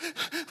Leif,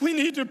 we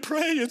need to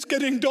pray. It's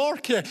getting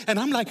dark here. And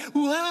I'm like,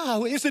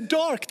 wow, is it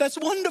dark? That's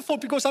wonderful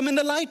because I'm in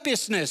the light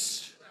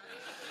business.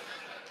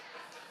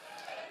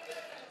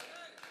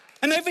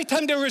 And every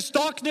time there is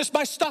darkness,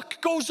 my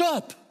stock goes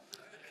up.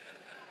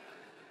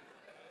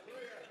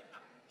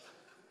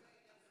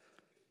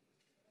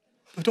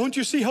 But don't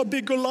you see how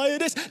big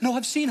Goliath is? No,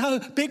 I've seen how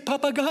big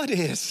Papa God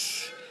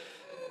is.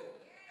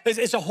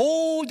 It's a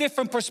whole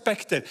different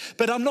perspective.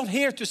 But I'm not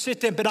here to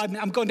sit there, but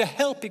I'm going to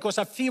help because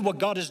I feel what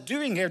God is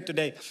doing here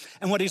today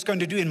and what he's going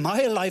to do in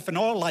my life and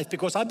our life,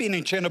 because I've been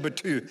in chair number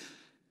 2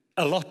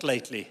 a lot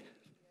lately.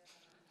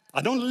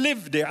 I don't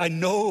live there. I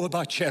know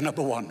about chair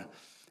number one.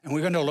 And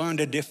we're going to learn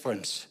the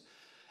difference.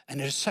 And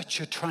there's such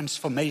a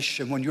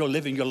transformation when you're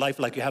living your life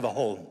like you have a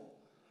home.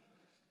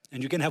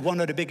 And you can have one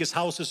of the biggest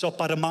houses up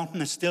by the mountain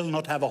and still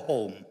not have a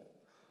home.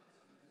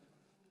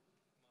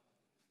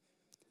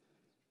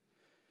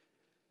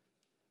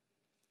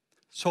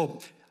 So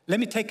let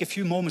me take a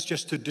few moments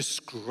just to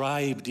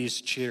describe these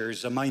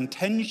chairs. And my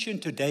intention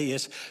today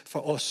is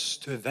for us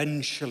to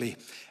eventually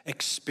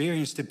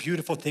experience the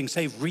beautiful thing,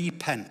 say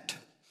repent.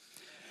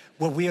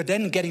 Well, we are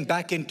then getting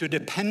back into the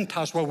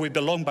penthouse where we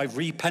belong by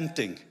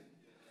repenting.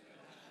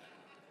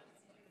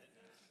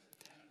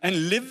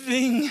 And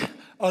living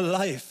a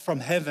life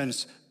from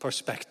heaven's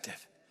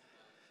perspective.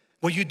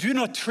 Where you do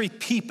not treat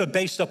people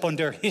based upon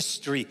their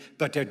history,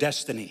 but their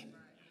destiny.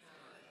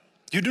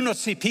 You do not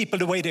see people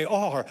the way they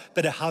are,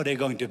 but how they're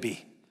going to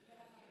be.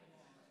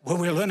 Well,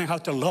 we're learning how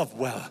to love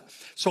well.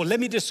 So let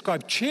me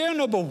describe chair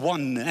number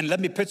one, and let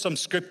me put some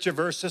scripture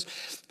verses.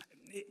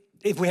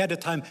 If we had the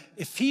time,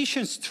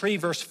 Ephesians 3,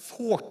 verse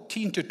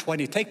 14 to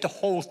 20. Take the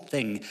whole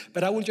thing,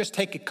 but I will just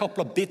take a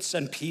couple of bits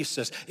and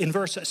pieces. In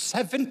verse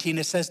 17,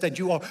 it says that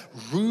you are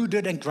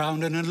rooted and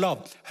grounded in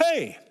love.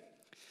 Hey,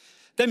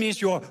 that means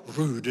you are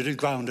rooted and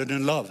grounded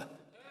in love.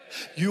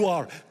 You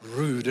are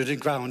rooted and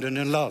grounded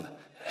in love.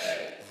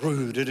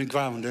 Rooted and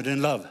grounded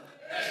in love.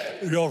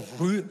 Your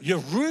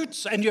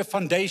roots and your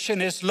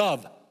foundation is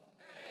love.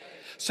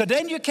 So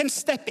then you can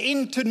step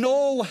in to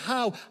know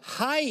how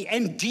high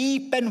and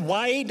deep and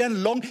wide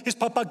and long is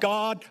Papa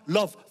God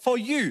love for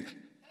you.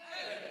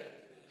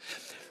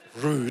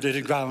 Rooted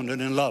and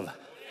grounded in love.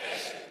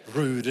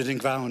 Rooted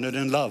and grounded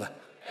in love.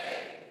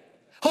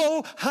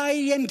 Oh,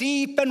 high and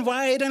deep and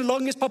wide and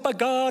long is Papa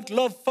God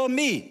love for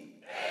me.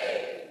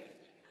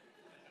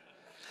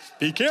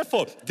 Be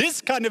careful.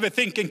 This kind of a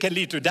thinking can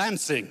lead to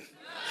dancing.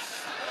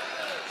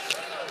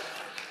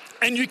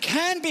 And you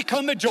can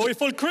become a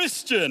joyful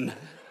Christian.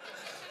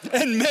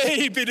 And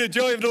maybe the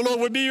joy of the Lord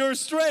will be your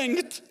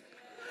strength.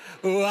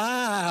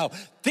 Wow.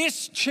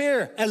 This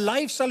chair, a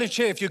lifestyle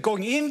chair, if you're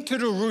going into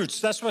the roots,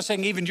 that's what I'm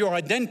saying, even your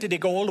identity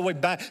go all the way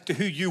back to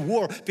who you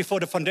were before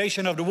the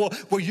foundation of the world,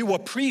 where you were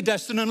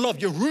predestined in love.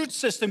 Your root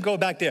system go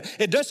back there.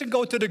 It doesn't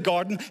go to the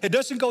garden. It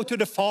doesn't go to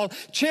the fall.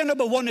 Chair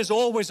number one is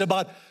always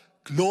about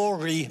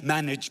glory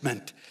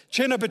management.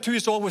 Chair number two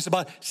is always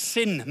about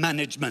sin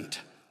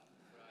management.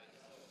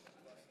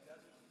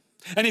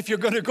 And if you're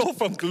going to go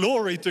from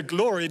glory to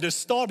glory, the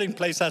starting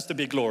place has to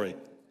be glory.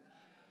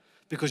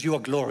 Because you are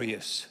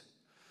glorious.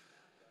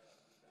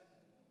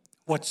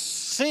 What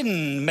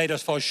sin made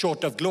us fall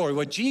short of glory,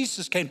 what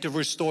Jesus came to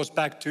restore us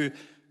back to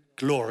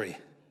glory.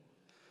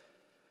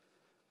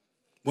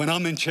 When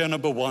I'm in chair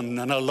number one,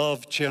 and I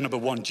love chair number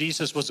one,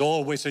 Jesus was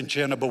always in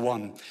chair number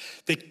one.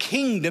 The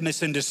kingdom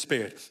is in the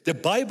spirit. The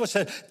Bible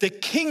says the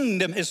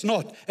kingdom is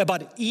not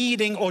about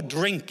eating or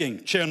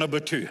drinking, chair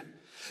number two.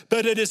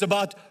 But it is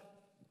about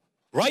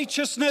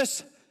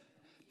righteousness,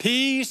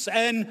 peace,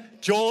 and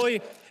joy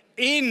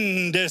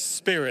in the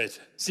spirit.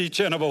 See,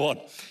 chair number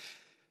one.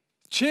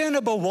 Chair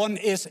number one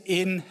is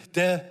in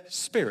the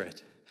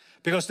spirit.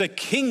 Because the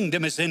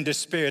kingdom is in the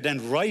spirit,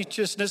 and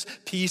righteousness,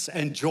 peace,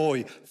 and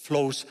joy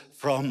flows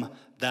from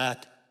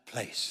that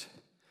place.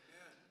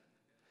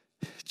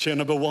 Chair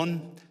number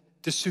one,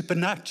 the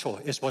supernatural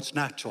is what's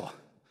natural.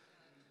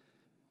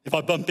 If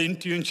I bump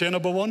into you in chair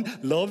number one,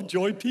 love,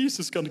 joy, peace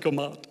is going to come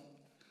out.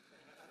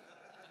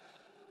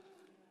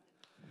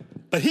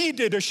 But he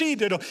did or she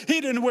did, or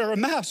he didn't wear a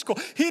mask, or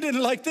he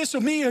didn't like this or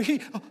me, or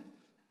he.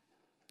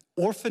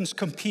 Orphans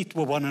compete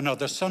with one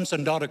another. Sons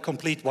and daughters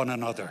complete one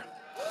another.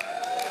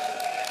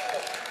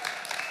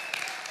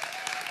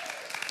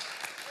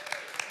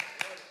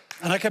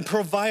 And I can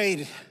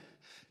provide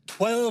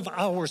 12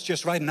 hours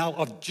just right now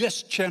of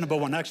just chair number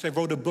one. Actually, I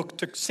wrote a book,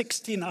 took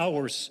 16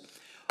 hours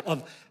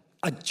of,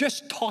 I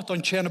just taught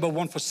on chair number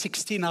one for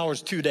 16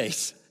 hours, 2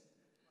 days.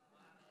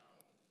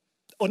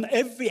 On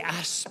every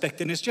aspect,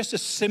 and it's just a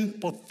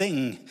simple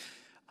thing.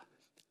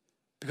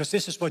 Because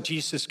this is what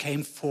Jesus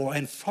came for.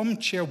 And from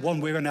chair one,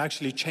 we're going to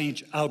actually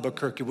change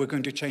Albuquerque. We're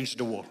going to change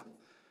the world.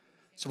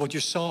 So what you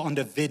saw on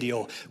the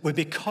video, we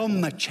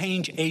become a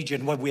change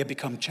agent when we have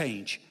become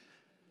change.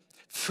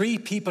 Free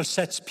people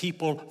sets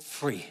people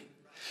free.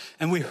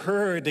 And we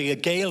heard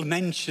Gail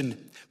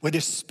mention, where the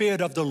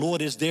Spirit of the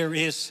Lord is, there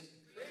is.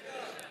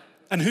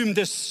 And whom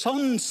the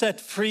Son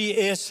set free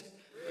is.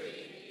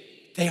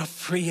 They are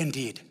free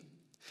indeed.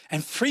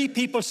 And free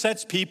people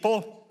sets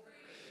people.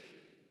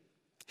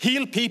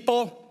 Heal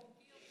people.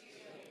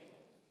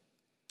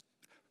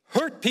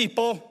 Hurt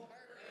people.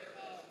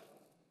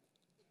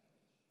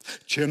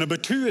 Chair number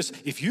two is,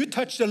 if you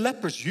touch the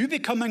lepers, you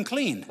become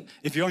unclean.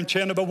 If you're on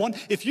chair number one,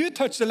 if you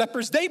touch the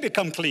lepers, they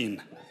become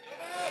clean.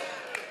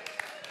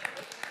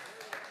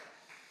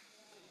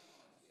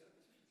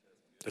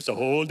 There's a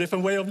whole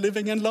different way of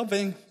living and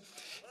loving.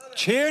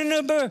 Chair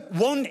number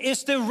one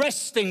is the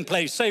resting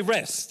place. Say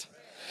rest.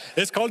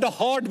 It's called the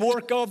hard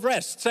work of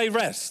rest. Say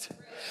rest.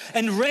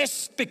 And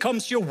rest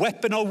becomes your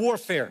weapon of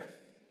warfare.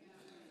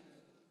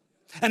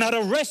 And out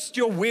of rest,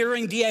 you're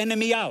wearing the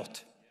enemy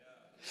out.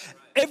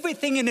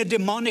 Everything in the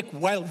demonic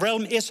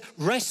realm is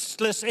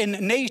restless in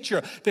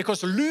nature,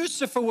 because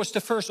Lucifer was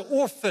the first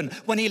orphan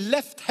when he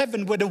left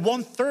heaven with the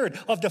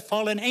 1/3 of the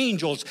fallen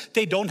angels.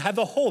 They don't have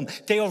a home.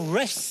 They are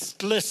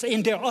restless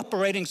in their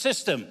operating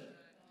system.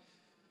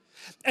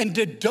 And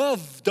the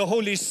dove, the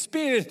Holy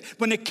Spirit,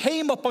 when it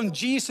came upon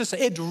Jesus,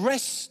 it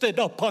rested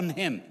upon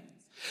him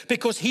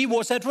because he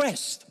was at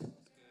rest.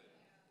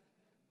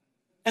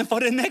 And for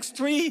the next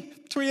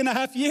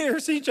 3.5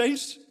 years, he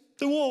changed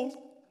the world.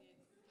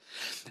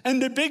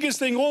 And the biggest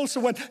thing also,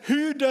 when,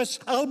 who does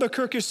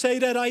Albuquerque say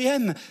that I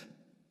am?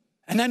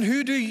 And then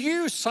who do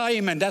you,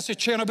 Simon? That's a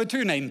chair number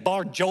 2 name,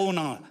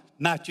 Bar-Jonah,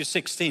 Matthew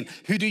 16.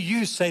 Who do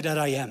you say that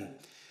I am?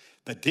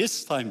 But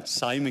this time,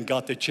 Simon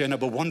got the chair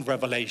number 1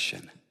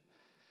 revelation.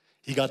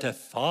 He got a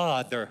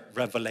Father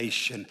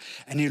revelation.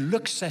 And he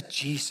looks at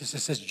Jesus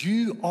and says,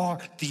 you are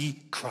the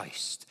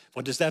Christ.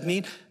 What does that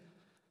mean?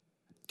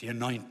 The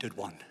anointed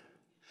one.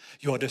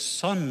 You're the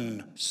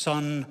son.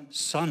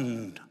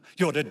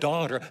 You're the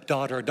daughter.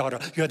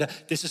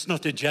 This is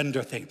not a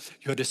gender thing.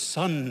 You're the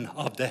son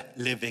of the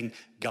living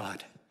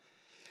God.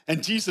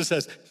 And Jesus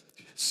says,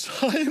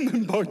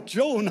 Simon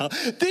Bar-Jonah,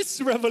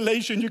 this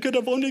revelation you could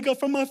have only got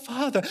from my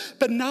Father.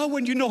 But now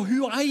when you know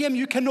who I am,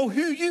 you can know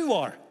who you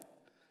are.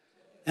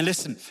 And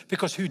listen,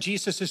 because who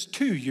Jesus is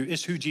to you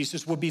is who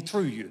Jesus will be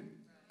through you.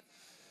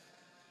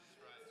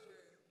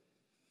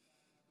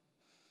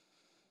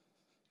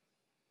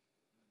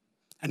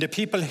 And the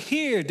people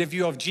hear the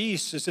view of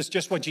Jesus is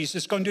just what Jesus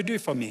is going to do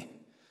for me.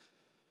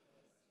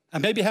 I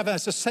maybe have him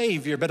as a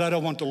Savior, but I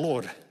don't want the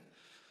Lord.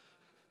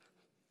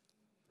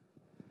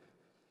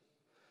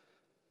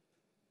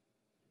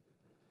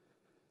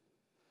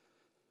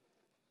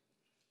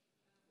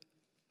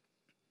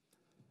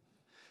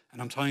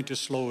 And I'm trying to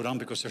slow it down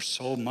because there's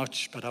so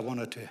much, but I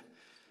wanted to.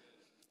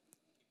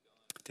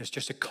 There's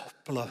just a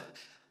couple of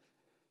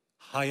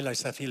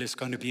highlights I feel is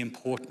going to be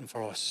important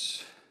for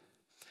us.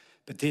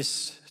 But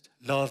this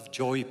love,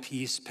 joy,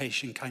 peace,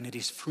 patience, kindness,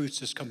 these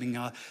fruits is coming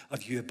out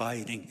of you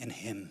abiding in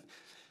him.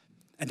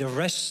 And the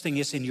resting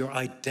is in your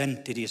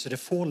identity. So the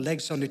 4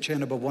 legs on the chair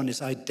number 1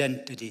 is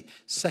identity.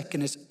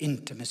 2nd is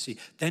intimacy.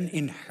 Then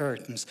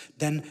inheritance.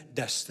 Then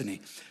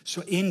destiny.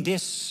 So in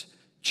this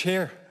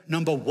chair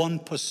number 1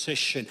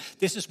 position,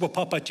 this is where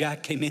Papa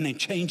Jack came in and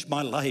changed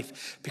my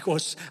life,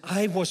 because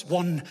I was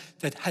one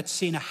that had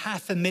seen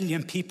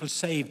 500,000 people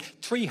saved,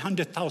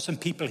 300,000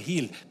 people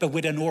healed, but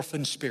with an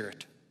orphan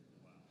spirit.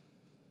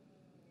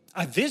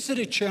 I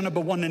visited chair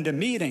number 1 in the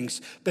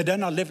meetings, but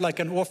then I lived like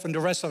an orphan the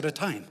rest of the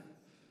time.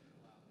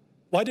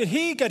 Why did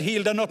he get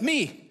healed and not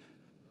me?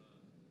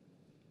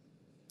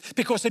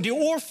 Because in the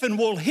orphan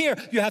world here,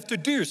 you have to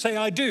do. Say,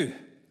 I do.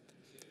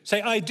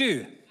 Say, I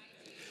do.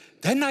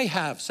 Then I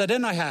have. Say,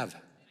 then I have.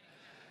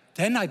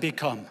 Then I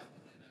become.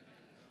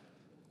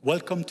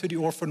 Welcome to the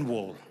orphan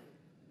world.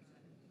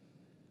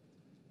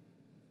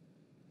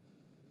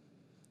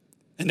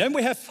 And then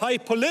we have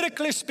 5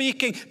 politically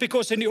speaking,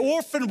 because in the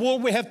orphan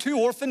world we have 2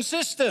 orphan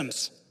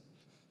systems.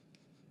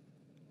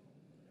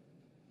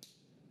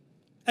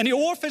 And the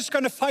orphan's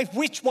going to fight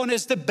which one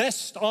is the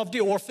best of the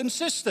orphan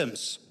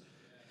systems.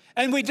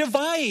 And we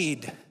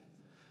divide.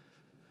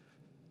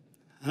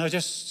 And I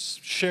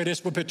just shared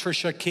this with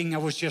Patricia King. I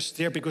was just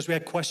there because we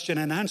had question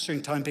and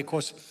answering time,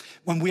 because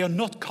when we are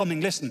not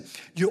coming, listen,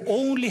 you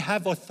only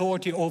have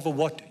authority over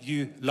what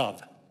you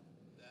love.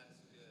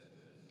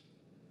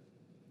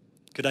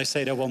 Could I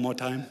say that one more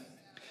time?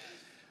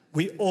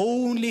 We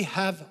only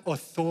have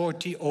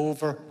authority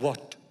over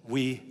what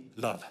we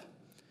love.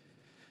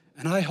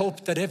 And I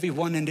hope that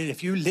everyone in it,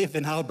 if you live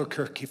in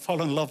Albuquerque,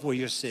 fall in love with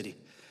your city.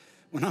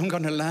 When I'm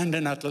going to land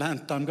in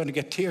Atlanta, I'm going to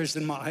get tears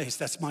in my eyes.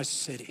 That's my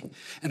city.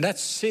 And that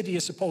city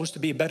is supposed to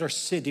be a better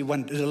city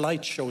when the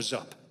light shows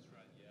up.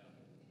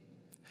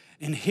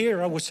 And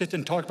here I will sit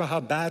and talk about how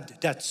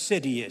bad that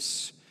city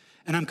is.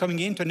 And I'm coming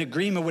into an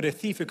agreement with a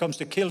thief who comes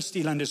to kill,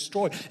 steal, and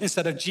destroy,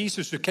 instead of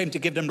Jesus who came to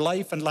give them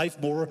life and life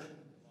more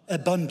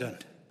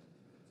abundant.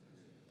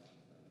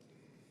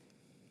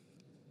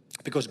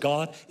 Because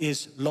God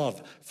is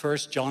love. 1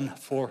 John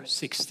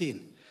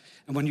 4:16.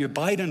 And when you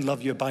abide in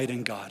love, you abide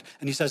in God.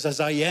 And he says, as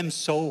I am,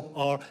 so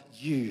are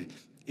you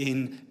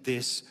in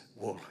this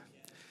world.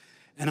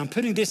 And I'm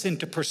putting this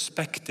into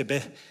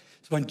perspective.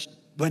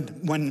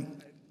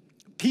 When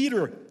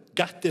Peter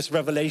got this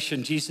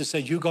revelation, Jesus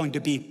said, you're going to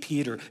be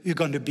Peter. You're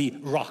going to be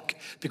rock.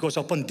 Because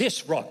upon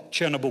this rock,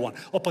 chair number 1,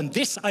 upon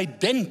this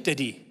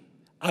identity,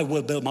 I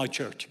will build my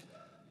church.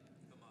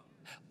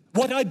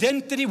 What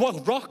identity,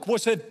 what rock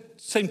was it?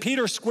 St.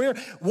 Peter's Square?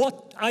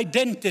 What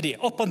identity?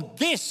 Upon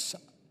this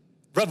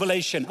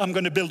revelation, I'm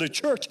going to build a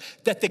church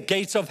that the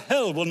gates of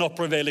hell will not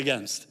prevail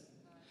against.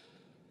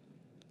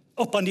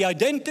 Upon the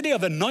identity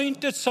of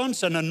anointed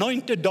sons and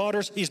anointed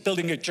daughters, he's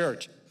building a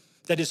church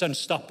that is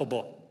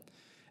unstoppable.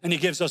 And he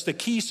gives us the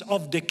keys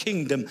of the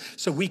kingdom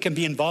so we can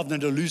be involved in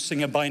the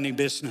loosing and binding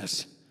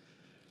business.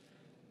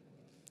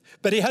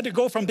 But he had to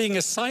go from being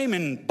a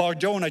Simon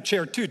Bar-Jonah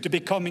chair 2 to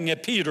becoming a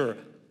Peter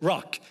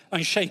rock,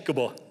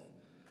 unshakable.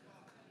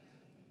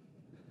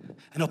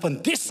 And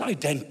upon this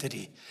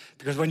identity,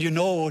 Because when you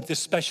know the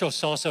special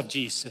sauce of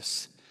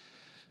Jesus,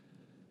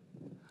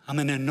 I'm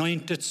an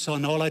anointed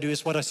son. All I do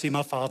is what I see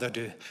my Father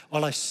do.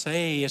 All I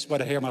say is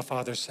what I hear my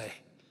Father say.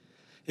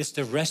 It's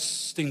the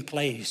resting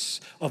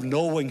place of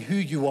knowing who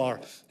you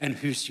are and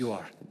whose you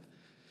are.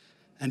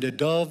 And the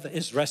dove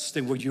is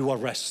resting where you are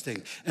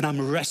resting. And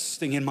I'm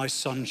resting in my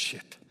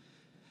sonship.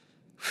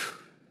 Whew.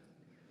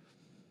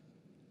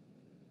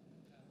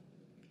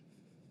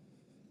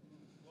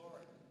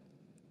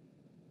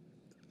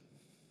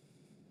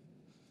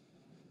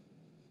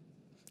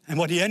 And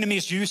what the enemy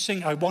is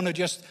using, what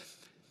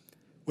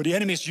the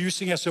enemy is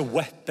using as a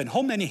weapon.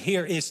 How many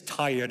here is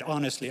tired?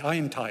 Honestly, I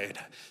am tired.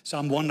 So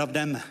I'm one of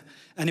them.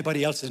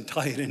 Anybody else is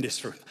tired in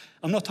this room?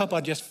 I'm not talking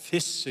about just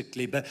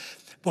physically, but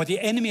what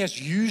the enemy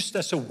has used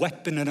as a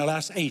weapon in the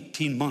last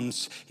 18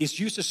 months, he's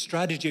used a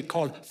strategy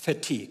called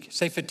fatigue.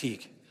 Say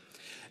fatigue.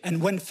 And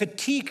when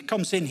fatigue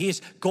comes in,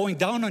 he's going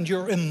down on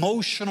your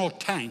emotional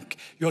tank.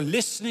 You're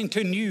listening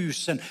to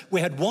news, and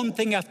we had one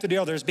thing after the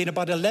other. There's been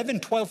about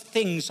 11, 12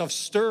 things of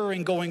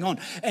stirring going on.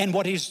 And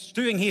what he's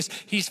doing,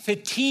 he's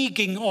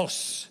fatiguing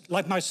us.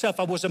 Like myself,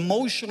 I was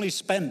emotionally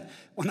spent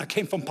when I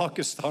came from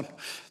Pakistan.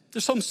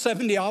 There's some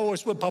 70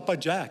 hours with Papa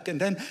Jack, and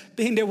then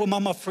being there with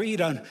Mama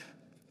Frida, and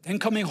then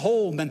coming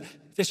home, and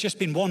there's just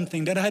been one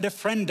thing. Then I had a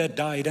friend that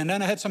died, and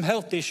then I had some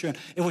health issue, and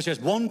it was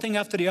just one thing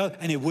after the other,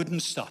 and it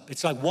wouldn't stop.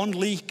 It's like one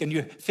leak, and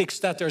you fix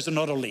that, there's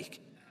another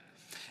leak.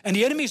 And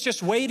the enemy is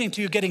just waiting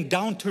till you're getting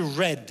down to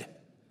red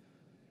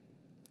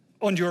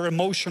on your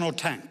emotional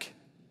tank.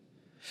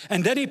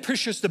 And then he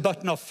pushes the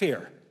button of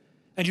fear,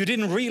 and you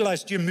didn't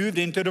realize you moved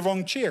into the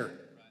wrong chair.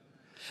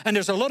 And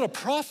there's a lot of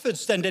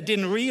prophets then that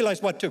didn't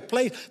realize what took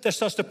place. That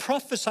starts to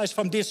prophesy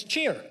from this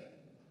chair.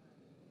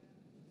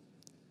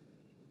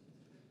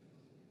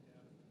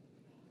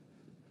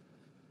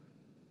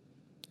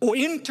 Or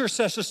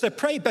intercessors that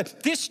pray,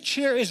 but this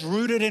chair is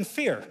rooted in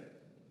fear.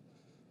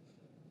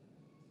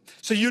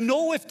 So you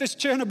know if this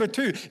chair number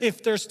 2,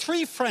 if there's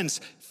 3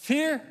 friends,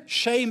 fear,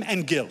 shame,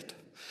 and guilt.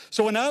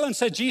 So when Alan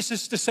said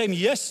Jesus is the same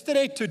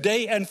yesterday,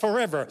 today, and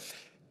forever,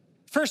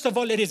 first of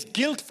all, it is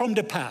guilt from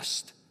the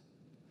past,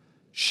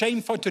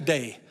 shame for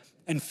today,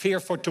 and fear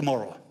for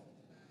tomorrow.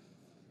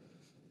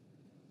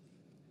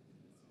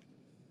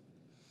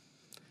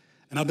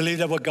 And I believe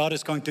that what God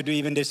is going to do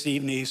even this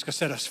evening, He's going to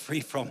set us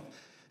free from.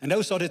 And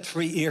those are the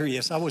 3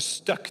 areas. I was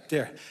stuck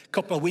there a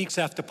couple of weeks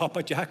after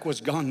Papa Jack was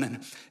gone.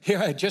 And here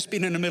I had just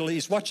been in the Middle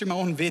East watching my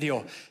own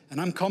video. And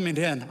I'm coming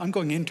in. I'm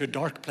going into a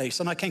dark place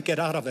and I can't get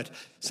out of it.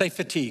 Say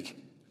fatigue.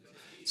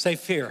 Say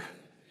fear.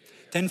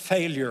 Then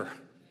failure.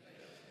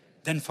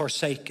 Then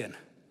forsaken.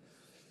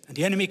 And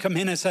the enemy come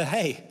in and say,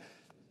 hey,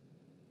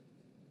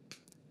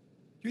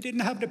 you didn't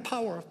have the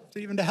power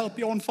even to help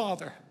your own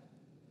father.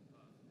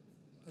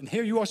 And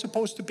here you are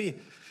supposed to be.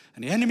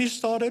 And the enemy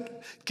started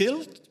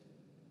guilt.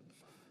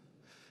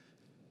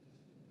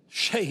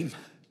 Shame.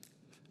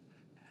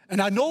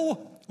 And I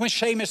know when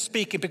shame is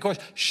speaking, because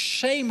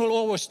shame will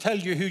always tell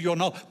you who you're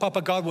not.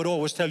 Papa God would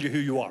always tell you who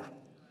you are.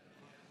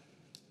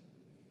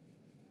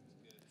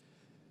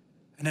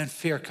 And then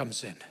fear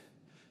comes in.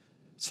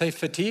 Say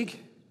fatigue,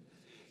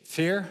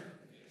 fear,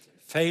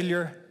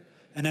 failure,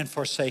 and then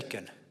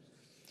forsaken.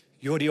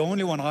 You're the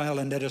only one,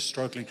 Ireland, that is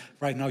struggling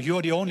right now.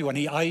 You're the only one.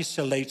 He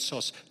isolates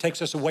us,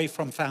 takes us away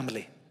from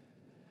family.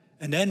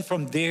 And then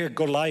from there,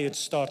 Goliath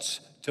starts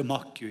to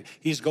mock you.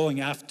 He's going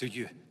after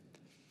you.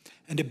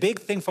 And the big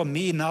thing for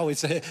me now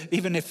is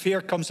even if fear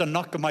comes and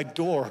knocks on my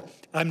door,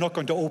 I'm not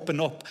going to open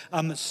up.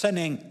 I'm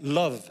sending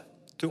love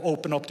to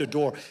open up the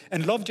door.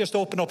 And love just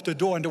opened up the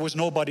door and there was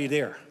nobody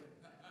there.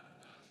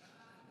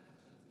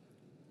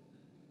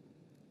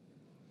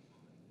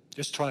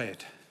 Just try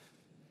it.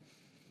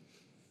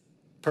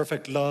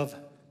 Perfect love.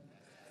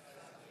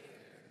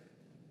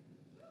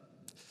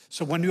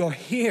 So when you are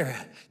here,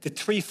 the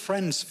 3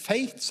 friends,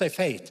 faith, say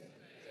faith,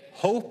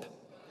 hope,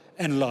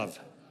 and love.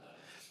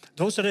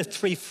 Those are the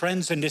 3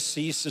 friends in this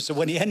season. So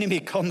when the enemy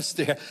comes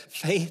there,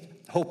 faith,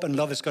 hope, and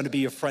love is going to be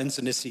your friends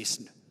in this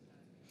season.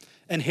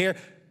 And here,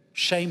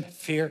 shame,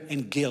 fear,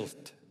 and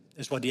guilt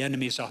is what the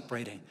enemy is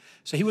operating.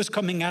 So he was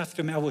coming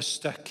after me. I was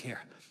stuck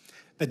here.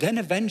 But then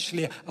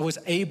eventually I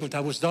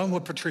was done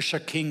with Patricia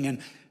King,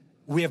 and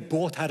we have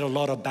both had a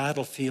lot of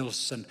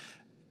battlefields. And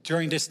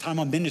during this time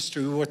of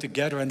ministry, we were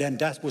together. And then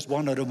that was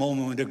one of the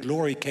moments when the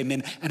glory came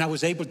in. And I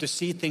was able to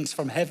see things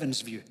from heaven's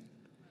view.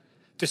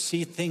 To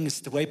see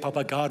things the way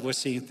Papa God was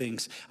seeing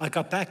things. I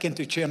got back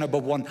into chair number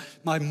 1.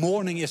 My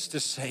mourning is the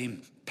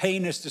same.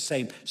 Pain is the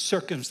same.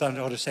 Circumstances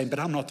are the same, but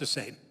I'm not the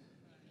same.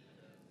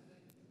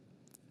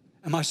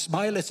 And my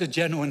smile is a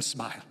genuine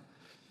smile.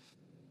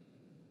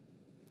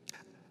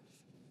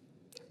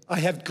 I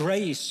have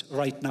grace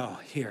right now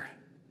here.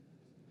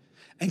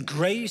 And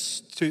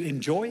grace to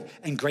enjoy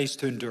and grace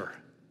to endure.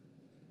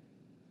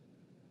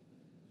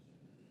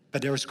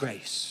 But there is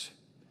grace.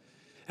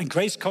 And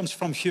grace comes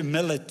from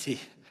humility.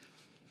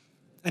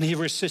 And he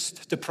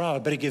resists the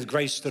proud, but he gives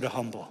grace to the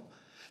humble.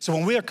 So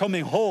when we are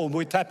coming home,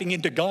 we're tapping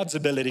into God's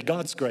ability,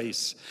 God's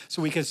grace,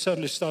 so we can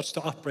suddenly start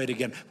to operate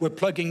again. We're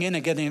plugging in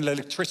and getting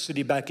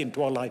electricity back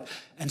into our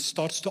life and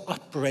starts to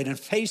operate and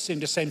facing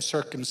the same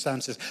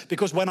circumstances.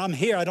 Because when I'm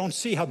here, I don't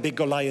see how big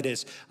Goliath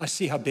is. I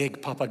see how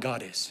big Papa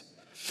God is.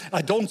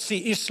 I don't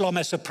see Islam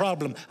as a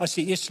problem. I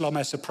see Islam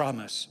as a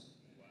promise.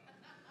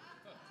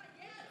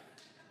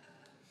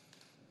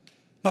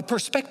 My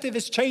perspective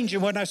is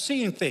changing when I'm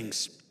seeing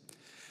things.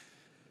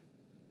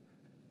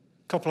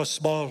 A couple of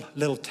small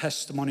little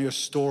testimony or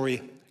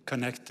story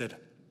connected.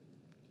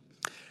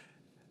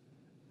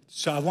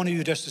 So I want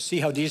you just to see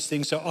how these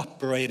things are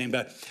operating.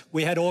 But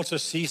we had also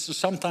seasons,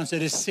 sometimes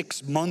it is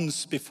 6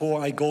 months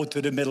before I go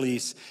to the Middle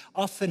East.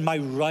 Often my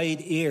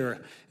right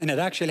ear, and it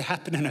actually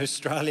happened in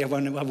Australia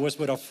when I was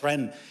with a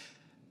friend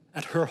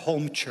at her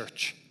home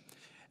church.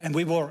 And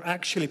we were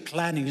actually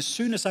planning, as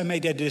soon as I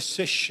made a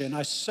decision,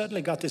 I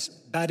suddenly got this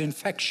bad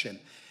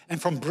infection.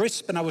 And from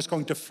Brisbane, I was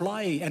going to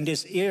fly, and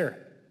this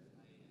ear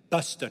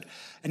busted.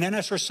 And then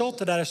as a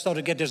result of that, I started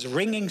to get this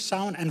ringing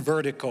sound and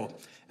vertigo.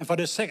 And for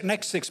the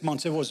next 6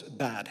 months, it was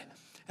bad.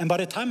 And by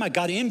the time I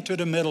got into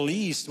the Middle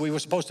East, we were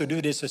supposed to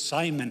do this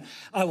assignment.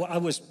 I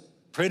was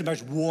pretty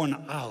much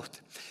worn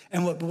out.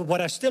 And what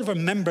I still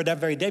remember that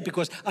very day,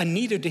 because I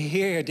needed to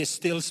hear this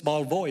still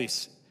small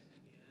voice,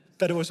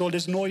 that there was all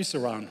this noise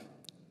around.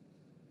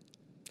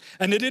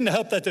 And it didn't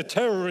help that the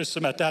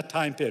terrorism at that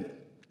time period.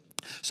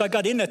 So I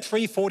got in at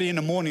 3:40 in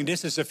the morning.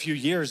 This is a few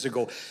years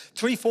ago.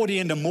 3:40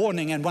 in the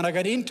morning. And when I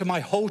got into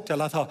my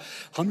hotel, I thought,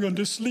 I'm going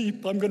to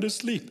sleep. I'm going to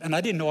sleep. And I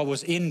didn't know I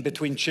was in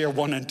between chair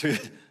 1 and 2.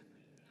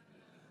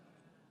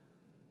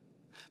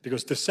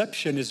 Because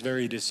deception is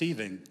very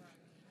deceiving.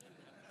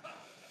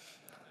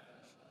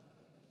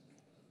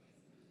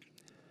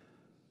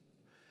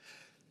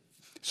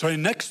 So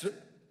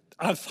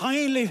I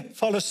finally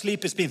fall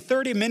asleep. It's been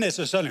 30 minutes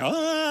or something.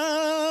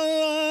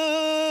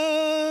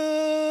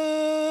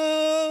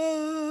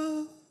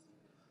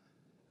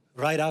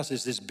 Right out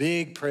is this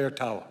big prayer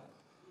tower.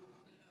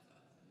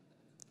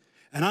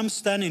 And I'm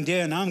standing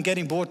there and I'm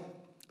getting bored.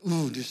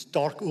 Ooh, this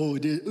dark,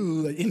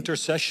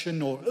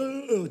 intercession or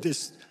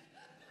this.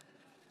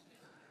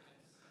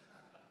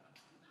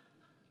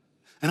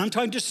 And I'm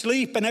trying to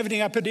sleep and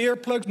everything. I put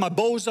earplugs, my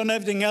bows on,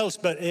 everything else,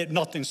 but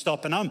nothing's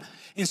stopping.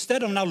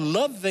 Instead of now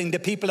loving the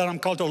people that I'm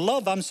called to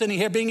love, I'm sitting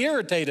here being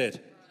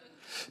irritated.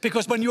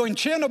 Because when you're in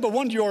chair number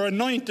 1, you're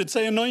anointed.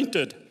 Say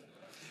anointed.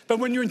 But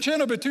when you're in chair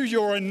number 2,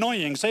 you're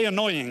annoying. Say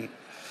annoying.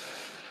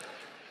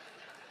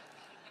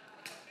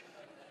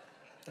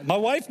 My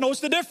wife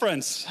knows the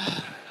difference.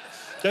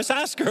 Just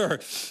ask her.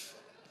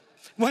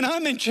 When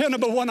I'm in chair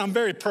number 1, I'm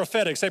very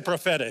prophetic. Say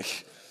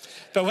prophetic.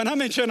 But when I'm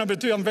in chair number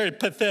 2, I'm very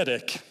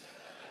pathetic.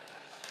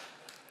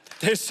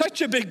 There's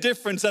such a big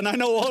difference, and I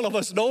know all of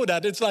us know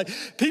that. It's like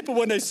people,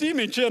 when they see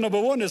me in chair number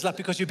 1, it's like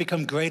because you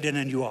become greater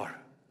than you are.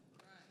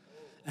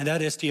 And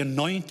that is the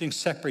anointing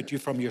separate you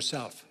from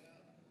yourself.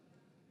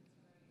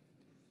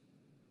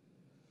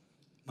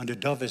 When the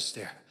dove is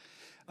there,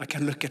 I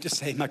can look at the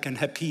same. I can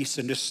have peace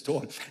in the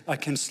storm. I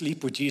can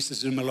sleep with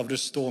Jesus in the middle of the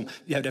storm.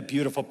 You have that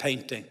beautiful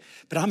painting.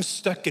 But I'm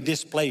stuck in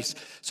this place.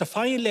 So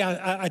finally,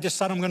 I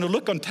decided I'm going to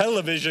look on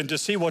television to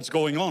see what's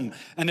going on.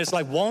 And it's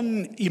like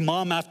one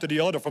imam after the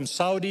other from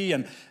Saudi.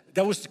 And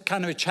there was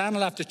kind of a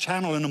channel after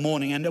channel in the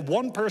morning. And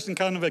one person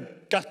kind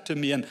of got to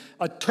me. And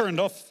I turned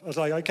off. I was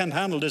like, I can't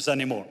handle this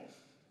anymore.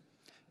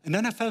 And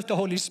then I felt the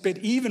Holy Spirit,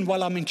 even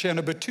while I'm in chair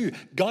number 2,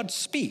 God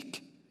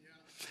speak.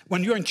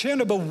 When you're in chair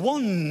number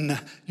 1,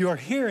 you are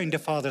hearing the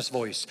Father's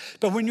voice.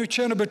 But when you're in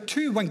chair number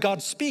 2, when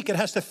God speaks, it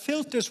has to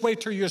filter its way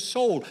through your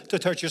soul to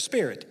touch your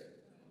spirit.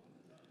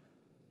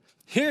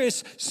 Here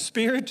is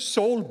spirit,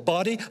 soul,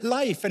 body,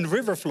 life, and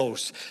river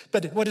flows.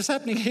 But what is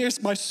happening here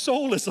is my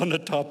soul is on the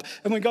top.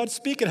 And when God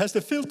speaks, it has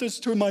to filter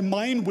through my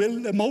mind,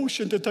 will,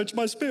 emotion to touch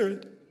my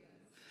spirit.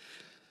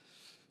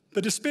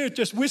 But the Spirit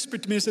just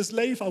whispered to me and says,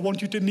 Leif, I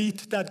want you to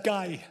meet that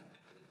guy.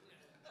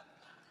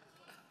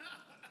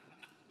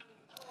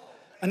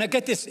 And I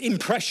get this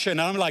impression,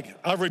 and I'm like,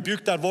 I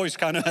rebuke that voice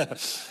kind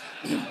of.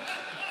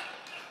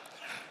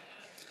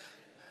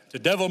 The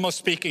devil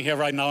must be speaking here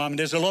right now. I mean,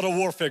 there's a lot of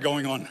warfare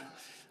going on.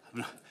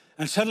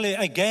 And suddenly,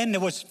 again,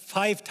 there was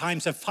 5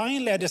 times. And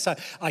finally, I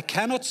decided, I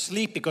cannot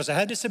sleep because I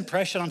had this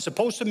impression I'm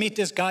supposed to meet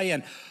this guy.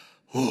 And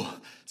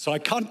so I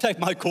contact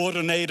my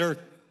coordinator,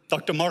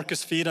 Dr.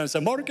 Marcus Fieda, and I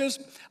said, Marcus,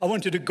 I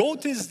want you to go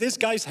to this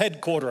guy's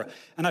headquarters.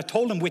 And I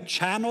told him which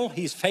channel.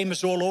 He's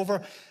famous all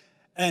over.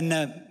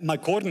 And my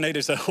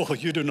coordinator said, oh,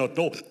 you do not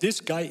know. This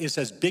guy is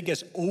as big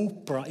as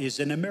Oprah is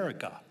in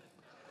America.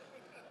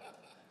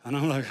 And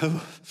I'm like,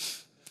 oh.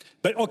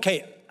 But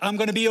okay, I'm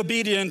going to be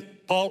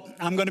obedient, Paul.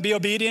 I'm going to be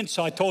obedient.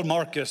 So I told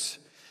Marcus.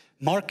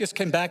 Marcus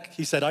came back.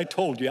 He said, I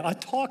told you. I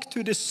talked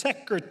to the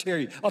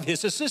secretary of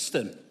his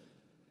assistant.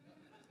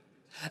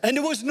 And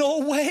there was no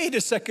way the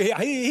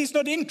secretary, he's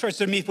not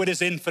interested in me with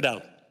his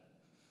infidel.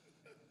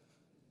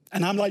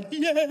 And I'm like,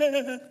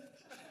 yeah.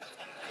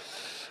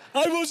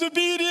 I was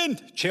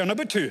obedient. Chair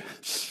number 2.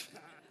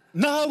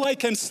 Now I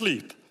can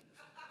sleep.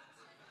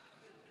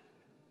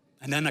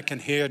 And then I can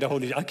hear the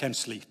Holy, I can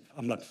sleep.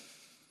 I'm like,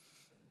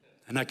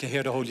 And I can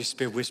hear the Holy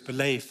Spirit whisper,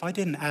 Leif, I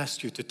didn't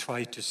ask you to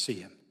try to see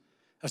him.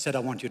 I said, I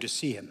want you to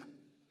see him.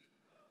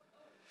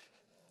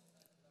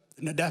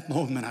 And at that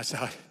moment, I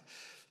said,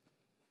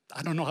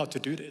 I don't know how to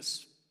do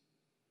this.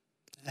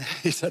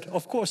 He said,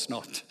 of course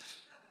not.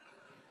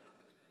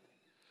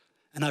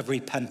 And I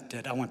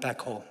repented. I went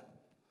back home.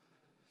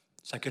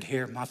 So I could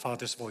hear my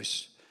Father's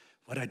voice.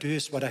 What I do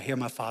is what I hear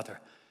my Father.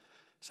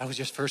 So I was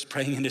just first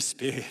praying in the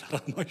Spirit.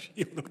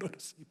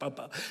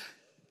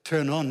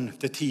 Turn on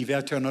the TV.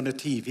 I turn on the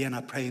TV and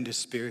I pray in the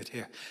Spirit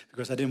here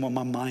because I didn't want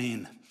my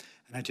mind.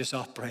 And I just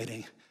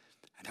operating.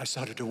 And I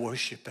started to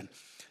worship. And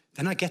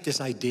then I get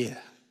this idea.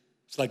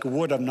 It's like a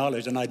word of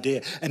knowledge, an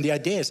idea. And the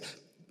idea is,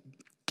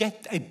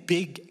 get a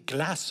big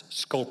glass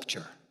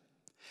sculpture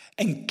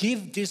and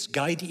give this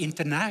guy the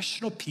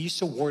International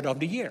Peace Award of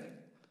the Year.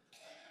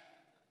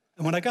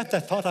 And when I got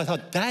that thought, I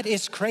thought, that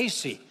is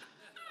crazy.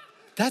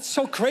 That's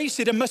so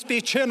crazy. There must be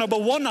a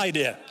Chernobyl 1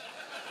 idea.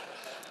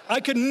 I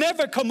could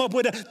never come up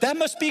with it. That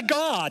must be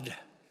God.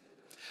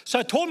 So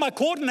I told my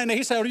coordinator,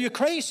 he said, are you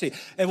crazy?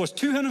 It was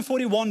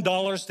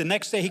 $241. The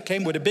next day he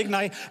came with a big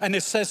knife and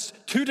it says,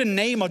 to the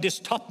name of this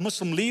top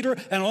Muslim leader,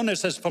 and on it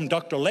says, from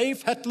Dr.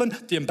 Leif Hetland,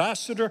 the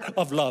ambassador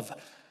of love.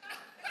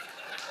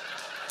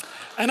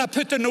 And I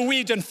put the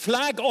Norwegian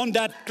flag on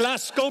that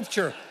glass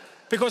sculpture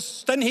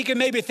because then he can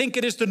maybe think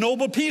it is the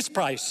Nobel Peace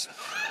Prize.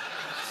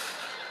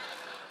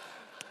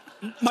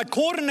 My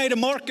coordinator,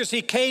 Marcus,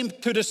 he came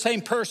to the same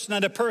person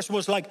and the person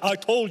was like, I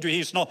told you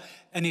he's not.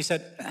 And he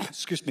said,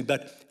 excuse me,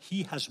 but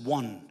he has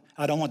won.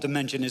 I don't want to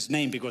mention his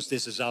name because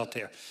this is out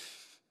there.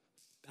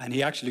 And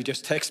he actually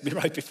just texted me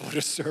right before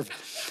the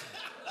service.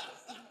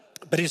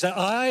 But he said,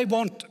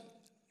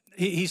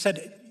 he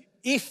said,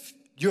 if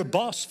your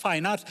boss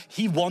find out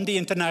he won the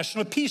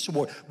International Peace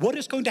Award, what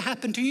is going to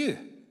happen to you?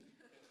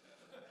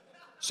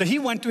 So he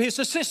went to his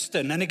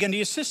assistant. And again, the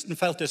assistant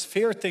felt this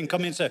fear thing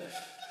come in and said,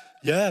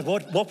 yeah,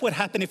 what would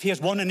happen if he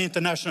has won an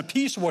International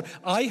Peace Award?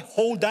 I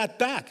hold that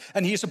back.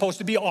 And he's supposed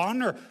to be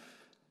honored.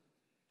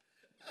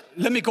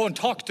 Let me go and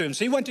talk to him.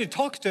 So he went to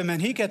talk to him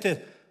and he got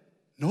the,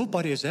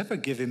 nobody has ever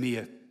given me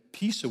a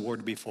peace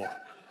award before.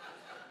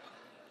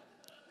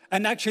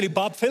 And actually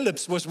Bob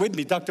Phillips was with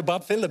me. Dr.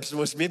 Bob Phillips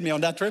was with me on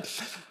that trip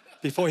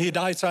before he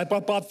died. So I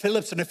brought Bob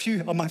Phillips and a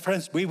few of my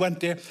friends. We went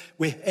there.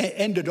 We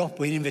ended up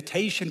with an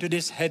invitation to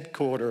this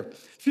headquarters.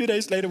 A few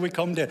days later, we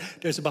come there.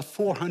 There's about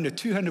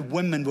 200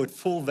 women with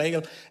full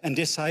veil. And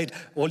this side,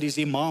 all these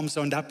imams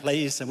on that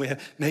place. And we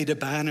made a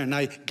banner. And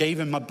I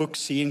gave him my book,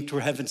 Seeing Through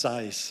Heaven's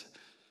Eyes.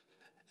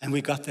 And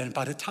we got there. And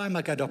by the time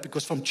I got up,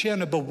 because from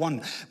Chernobyl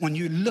 1, when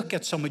you look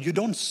at someone, you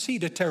don't see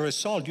the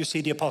terrorist Saul. You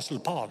see the Apostle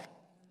Paul.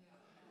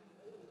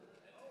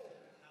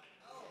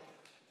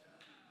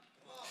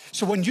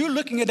 So when you're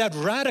looking at that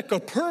radical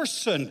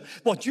person,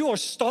 what you are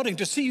starting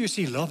to see, you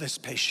see love is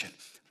patient.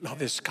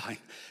 Love is kind.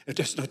 It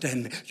does not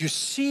end. You're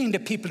seeing the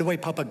people the way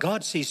Papa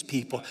God sees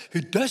people,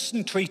 who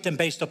doesn't treat them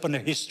based upon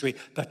their history,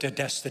 but their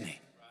destiny.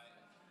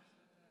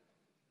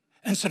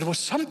 And so there was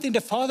something the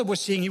Father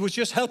was seeing. He was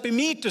just helping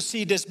me to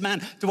see this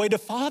man the way the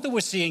Father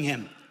was seeing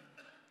him.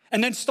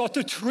 And then start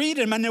to treat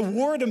him and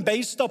award him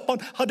based upon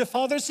how the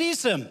Father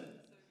sees him.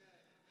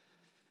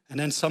 And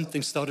then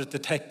something started to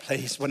take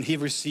place when he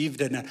received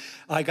it. And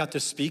I got to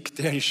speak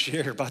there and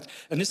share about,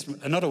 and this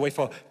is another way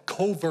for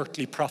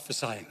covertly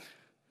prophesying.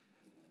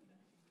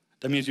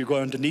 That means you go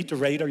underneath the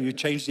radar, you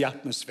change the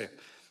atmosphere.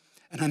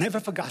 And I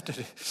never forgot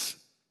it.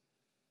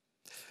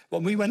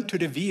 When we went to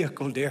the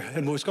vehicle there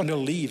and was going to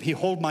leave, he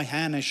held my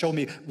hand and showed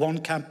me one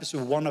campus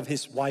where one of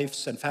his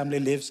wives and family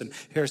lives, and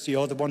here's the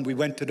other one. We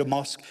went to the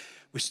mosque.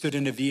 We stood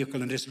in the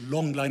vehicle, and this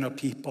long line of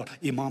people,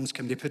 imams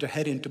came. They put their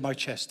head into my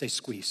chest. They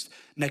squeezed.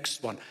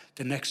 Next one,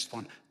 the next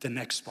one, the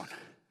next one.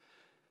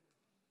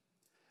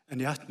 And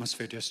the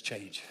atmosphere just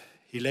changed.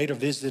 He later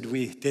visited.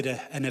 We did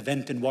an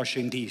event in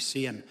Washington,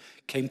 D.C., and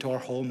came to our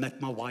home, met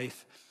my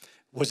wife,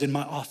 was in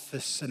my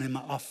office, and in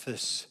my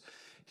office,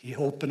 he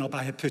opened up.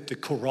 I had put the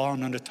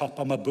Quran on the top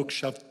of my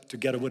bookshelf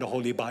together with the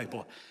Holy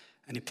Bible.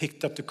 And he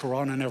picked up the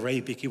Quran in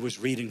Arabic. He was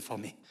reading for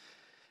me.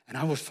 And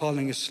I was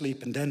falling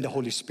asleep. And then the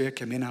Holy Spirit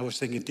came in. I was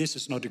thinking, this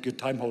is not a good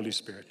time, Holy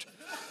Spirit.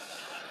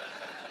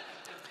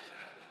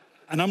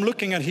 And I'm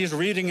looking at, he's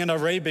reading in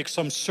Arabic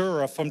some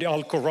surah from the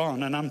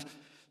Al-Quran. And I'm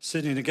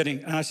sitting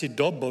and I see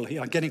double.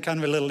 I'm getting kind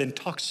of a little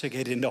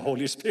intoxicated in the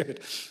Holy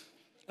Spirit.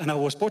 And I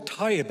was both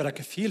tired, but I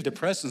could feel the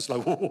presence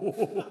like,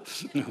 whoa.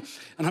 You know.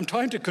 And I'm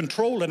trying to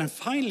control it. And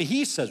finally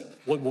he says,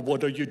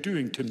 what are you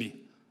doing to me?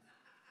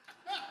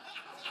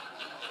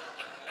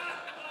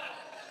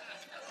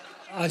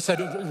 I said,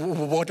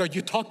 what are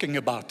you talking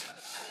about?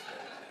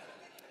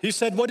 He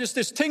said, what is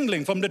this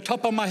tingling from the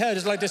top of my head?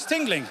 It's like this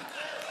tingling.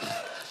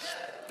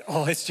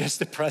 Oh, it's just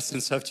the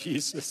presence of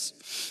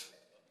Jesus.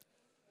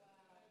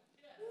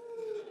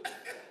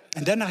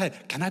 And then I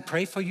had, can I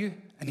pray for you?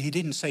 And he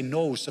didn't say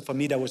no, so for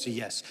me that was a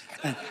yes.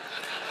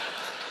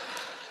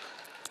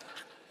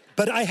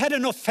 But I had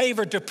enough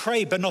favor to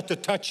pray, but not to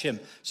touch him.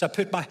 So I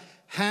put my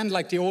hand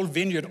like the old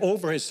vineyard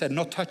over his head,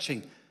 not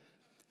touching.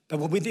 But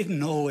what we didn't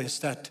know is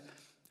that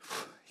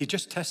he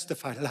just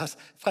testified the last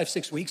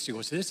 5-6 weeks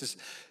ago. So this is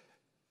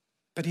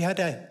But he had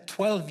a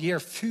 12-year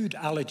food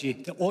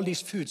allergy, all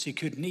these foods he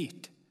couldn't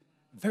eat,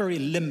 very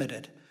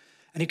limited.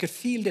 And he could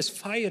feel this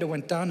fire that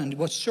went down and it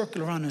would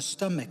circle around his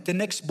stomach. The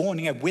next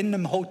morning at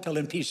Wyndham Hotel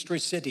in Peachtree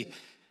City,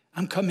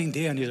 I'm coming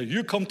there and he's like,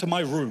 you come to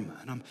my room.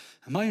 And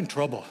am I in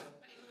trouble?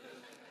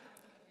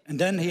 And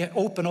then he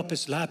opened up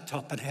his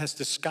laptop and has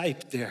the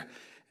Skype there.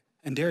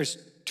 And there's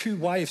 2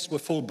 wives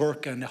with full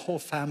burqa and the whole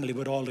family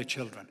with all the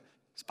children.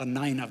 It's about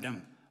 9 of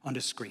them on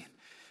the screen.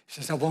 He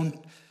says, I want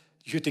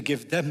you to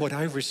give them what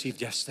I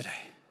received yesterday.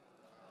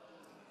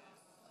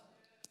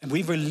 And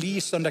we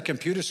released on the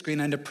computer screen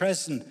and the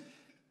president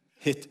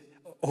hit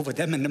over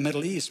them in the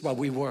Middle East while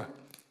we were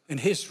in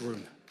his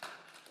room.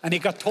 And he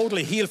got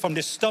totally healed from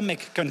the stomach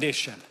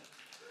condition.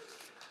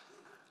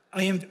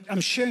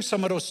 I'm sharing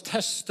some of those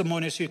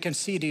testimonies. You can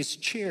see these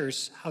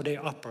chairs, how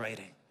they're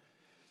operating.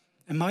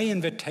 And my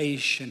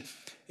invitation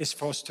is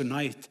for us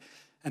tonight,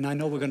 and I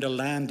know we're going to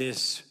land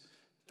this,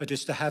 but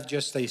it's to have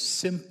just a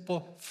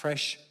simple,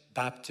 fresh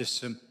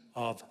baptism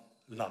of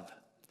love.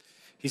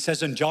 He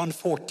says in John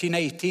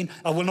 14:18,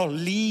 I will not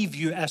leave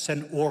you as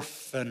an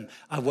orphan,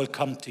 I will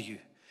come to you.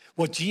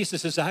 What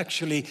Jesus is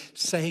actually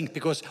saying,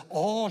 because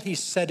all he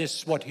said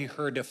is what he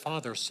heard the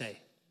Father say.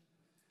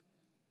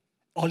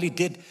 All he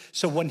did.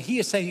 So when he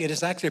is saying it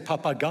is actually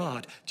Papa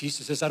God,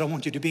 Jesus says, I don't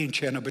want you to be in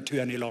chair number 2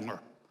 any longer.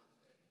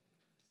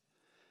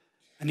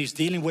 And he's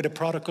dealing with the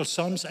prodigal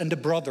sons and the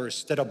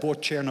brothers that are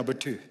both chair number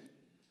 2.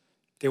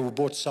 They were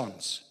both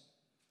sons.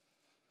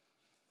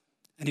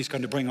 And he's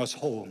going to bring us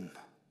home.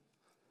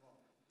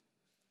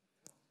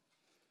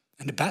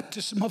 And the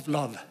baptism of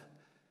love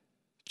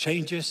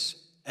changes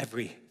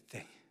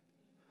everything.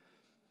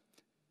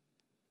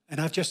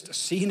 And I've just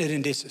seen it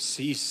in this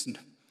season.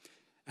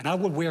 And I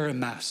will wear a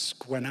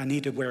mask when I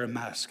need to wear a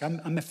mask.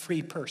 I'm a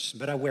free person,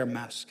 but I wear a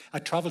mask. I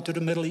traveled to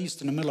the Middle East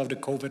in the middle of the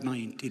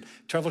COVID-19.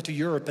 Traveled to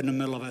Europe in the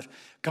middle of it.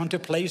 Gone to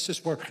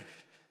places where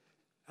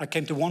I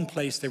came to one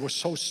place, they were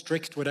so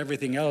strict with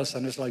everything else.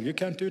 And it's like, you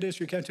can't do this,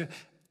 you can't do.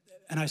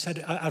 And I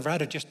said, I'd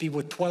rather just be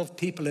with 12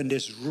 people in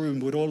this room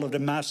with all of the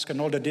masks and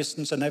all the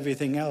distance and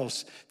everything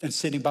else than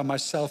sitting by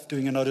myself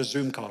doing another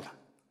Zoom call.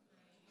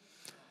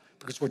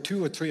 Because where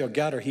 2 or 3 are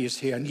gathered, he is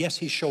here. And yes,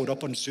 he showed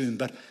up on Zoom,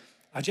 but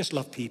I just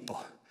love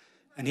people.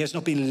 And he has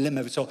not been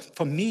limited. So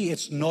for me,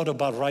 it's not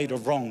about right or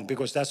wrong,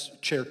 because that's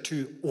chair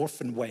 2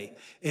 orphan way.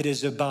 It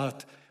is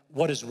about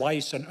what is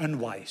wise and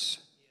unwise.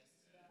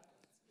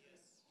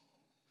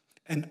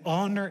 And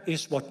honor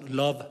is what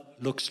love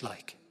looks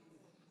like.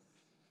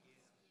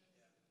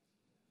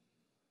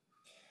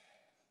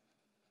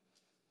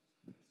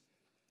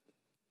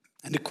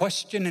 And the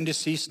question in this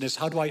season is,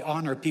 how do I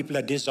honor people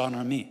that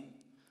dishonor me?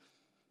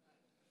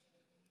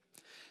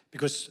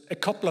 Because a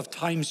couple of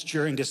times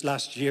during this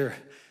last year,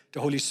 the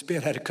Holy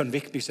Spirit had to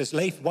convict me. He says,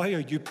 Leif, why are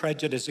you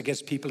prejudiced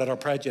against people that are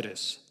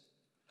prejudiced?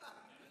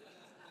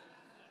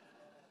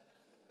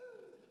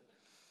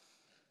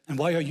 And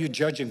why are you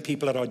judging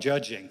people that are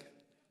judging?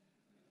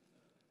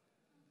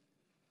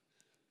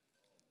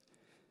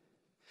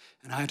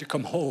 And I had to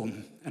come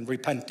home and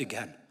repent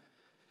again.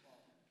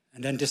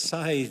 And then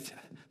decide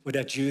with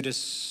that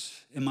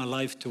Judas in my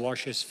life to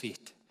wash his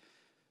feet.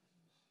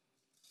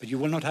 But you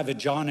will not have a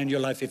John in your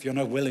life if you're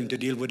not willing to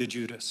deal with a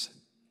Judas.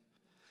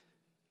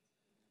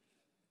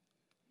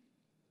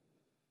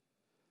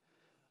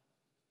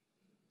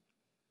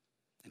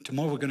 And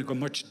tomorrow we're going to go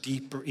much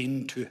deeper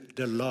into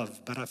the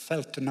love. But I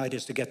felt tonight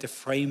is to get the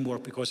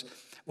framework, because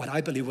what I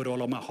believe with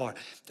all of my heart,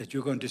 that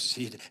you're going to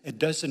see it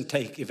doesn't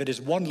take, if it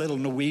is one little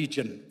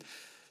Norwegian,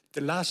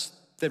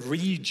 the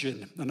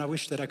region, and I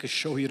wish that I could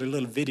show you the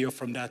little video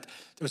from that.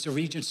 There was a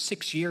region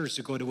 6 years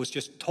ago that was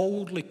just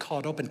totally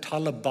caught up in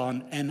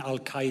Taliban and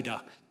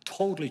Al-Qaeda,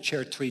 totally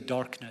chair 3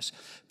 darkness.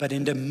 But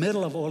in the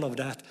middle of all of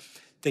that,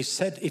 they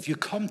said, if you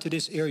come to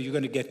this area, you're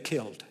going to get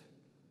killed.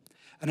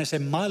 And I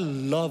said, my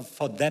love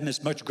for them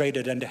is much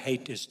greater than the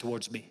hate is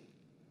towards me.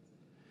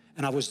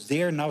 And I was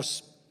there now.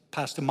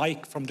 Pastor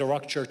Mike from the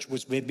Rock Church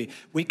was with me.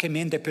 We came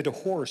in, they put a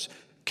horse,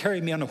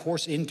 carried me on a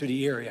horse into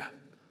the area.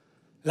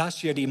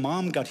 Last year, the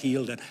imam got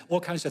healed and all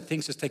kinds of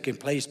things is taking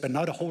place. But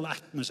now the whole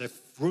atmosphere,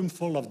 a room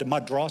full of the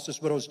madrasas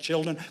with those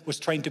children, was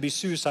trained to be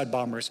suicide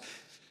bombers.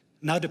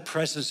 Now the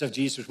presence of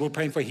Jesus, we're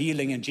praying for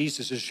healing and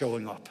Jesus is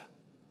showing up.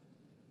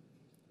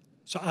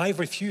 So I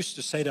refuse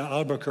to say that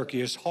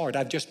Albuquerque is hard.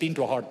 I've just been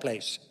to a hard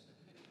place.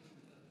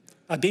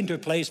 I've been to a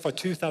place for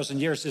 2,000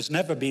 years. There's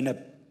never been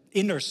an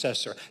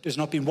intercessor. There's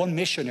not been one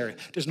missionary.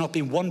 There's not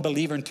been one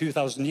believer in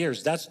 2,000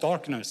 years. That's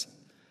darkness.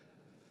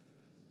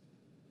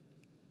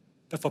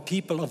 But for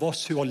people of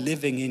us who are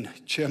living in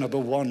chair number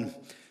 1,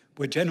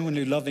 we're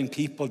genuinely loving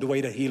people the way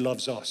that he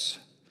loves us.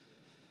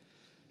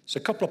 So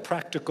a couple of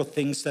practical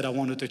things that I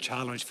wanted to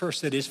challenge.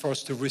 First, it is for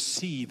us to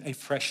receive a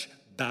fresh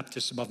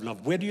baptism of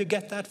love. Where do you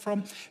get that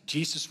from?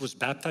 Jesus was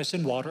baptized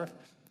in water.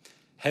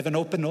 Heaven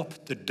opened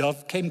up. The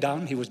dove came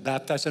down. He was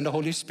baptized in the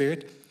Holy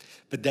Spirit.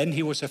 But then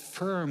he was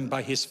affirmed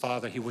by his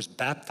Father. He was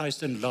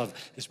baptized in love.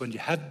 It's when you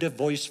have the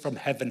voice from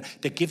heaven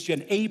that gives you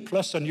an A+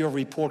 on your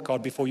report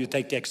card before you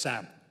take the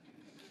exam.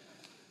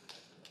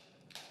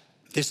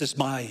 This is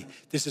my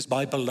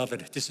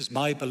beloved. This is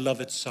my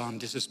beloved son.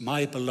 This is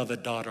my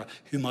beloved daughter,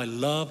 whom I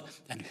love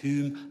and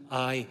whom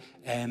I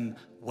am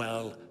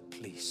well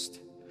pleased.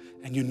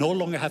 And you no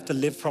longer have to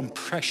live from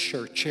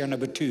pressure, chair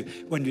number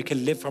 2, when you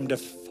can live from the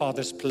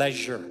Father's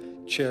pleasure,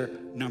 chair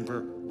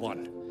number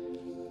 1.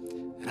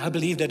 And I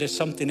believe that is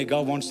something that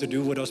God wants to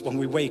do with us when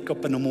we wake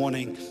up in the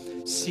morning,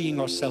 seeing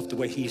ourselves the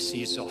way he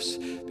sees us.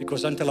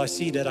 Because until I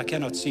see that, I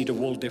cannot see the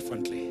world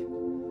differently.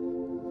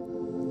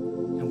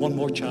 And one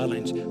more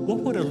challenge. What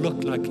would it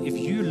look like if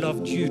you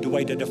loved you the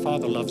way that the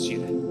Father loves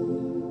you?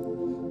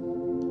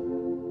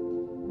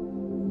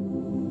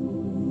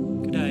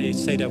 Could I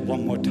say that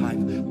one more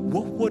time?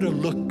 What would it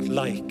look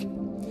like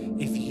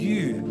if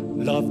you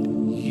loved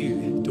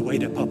you the way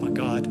that Papa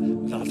God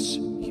loves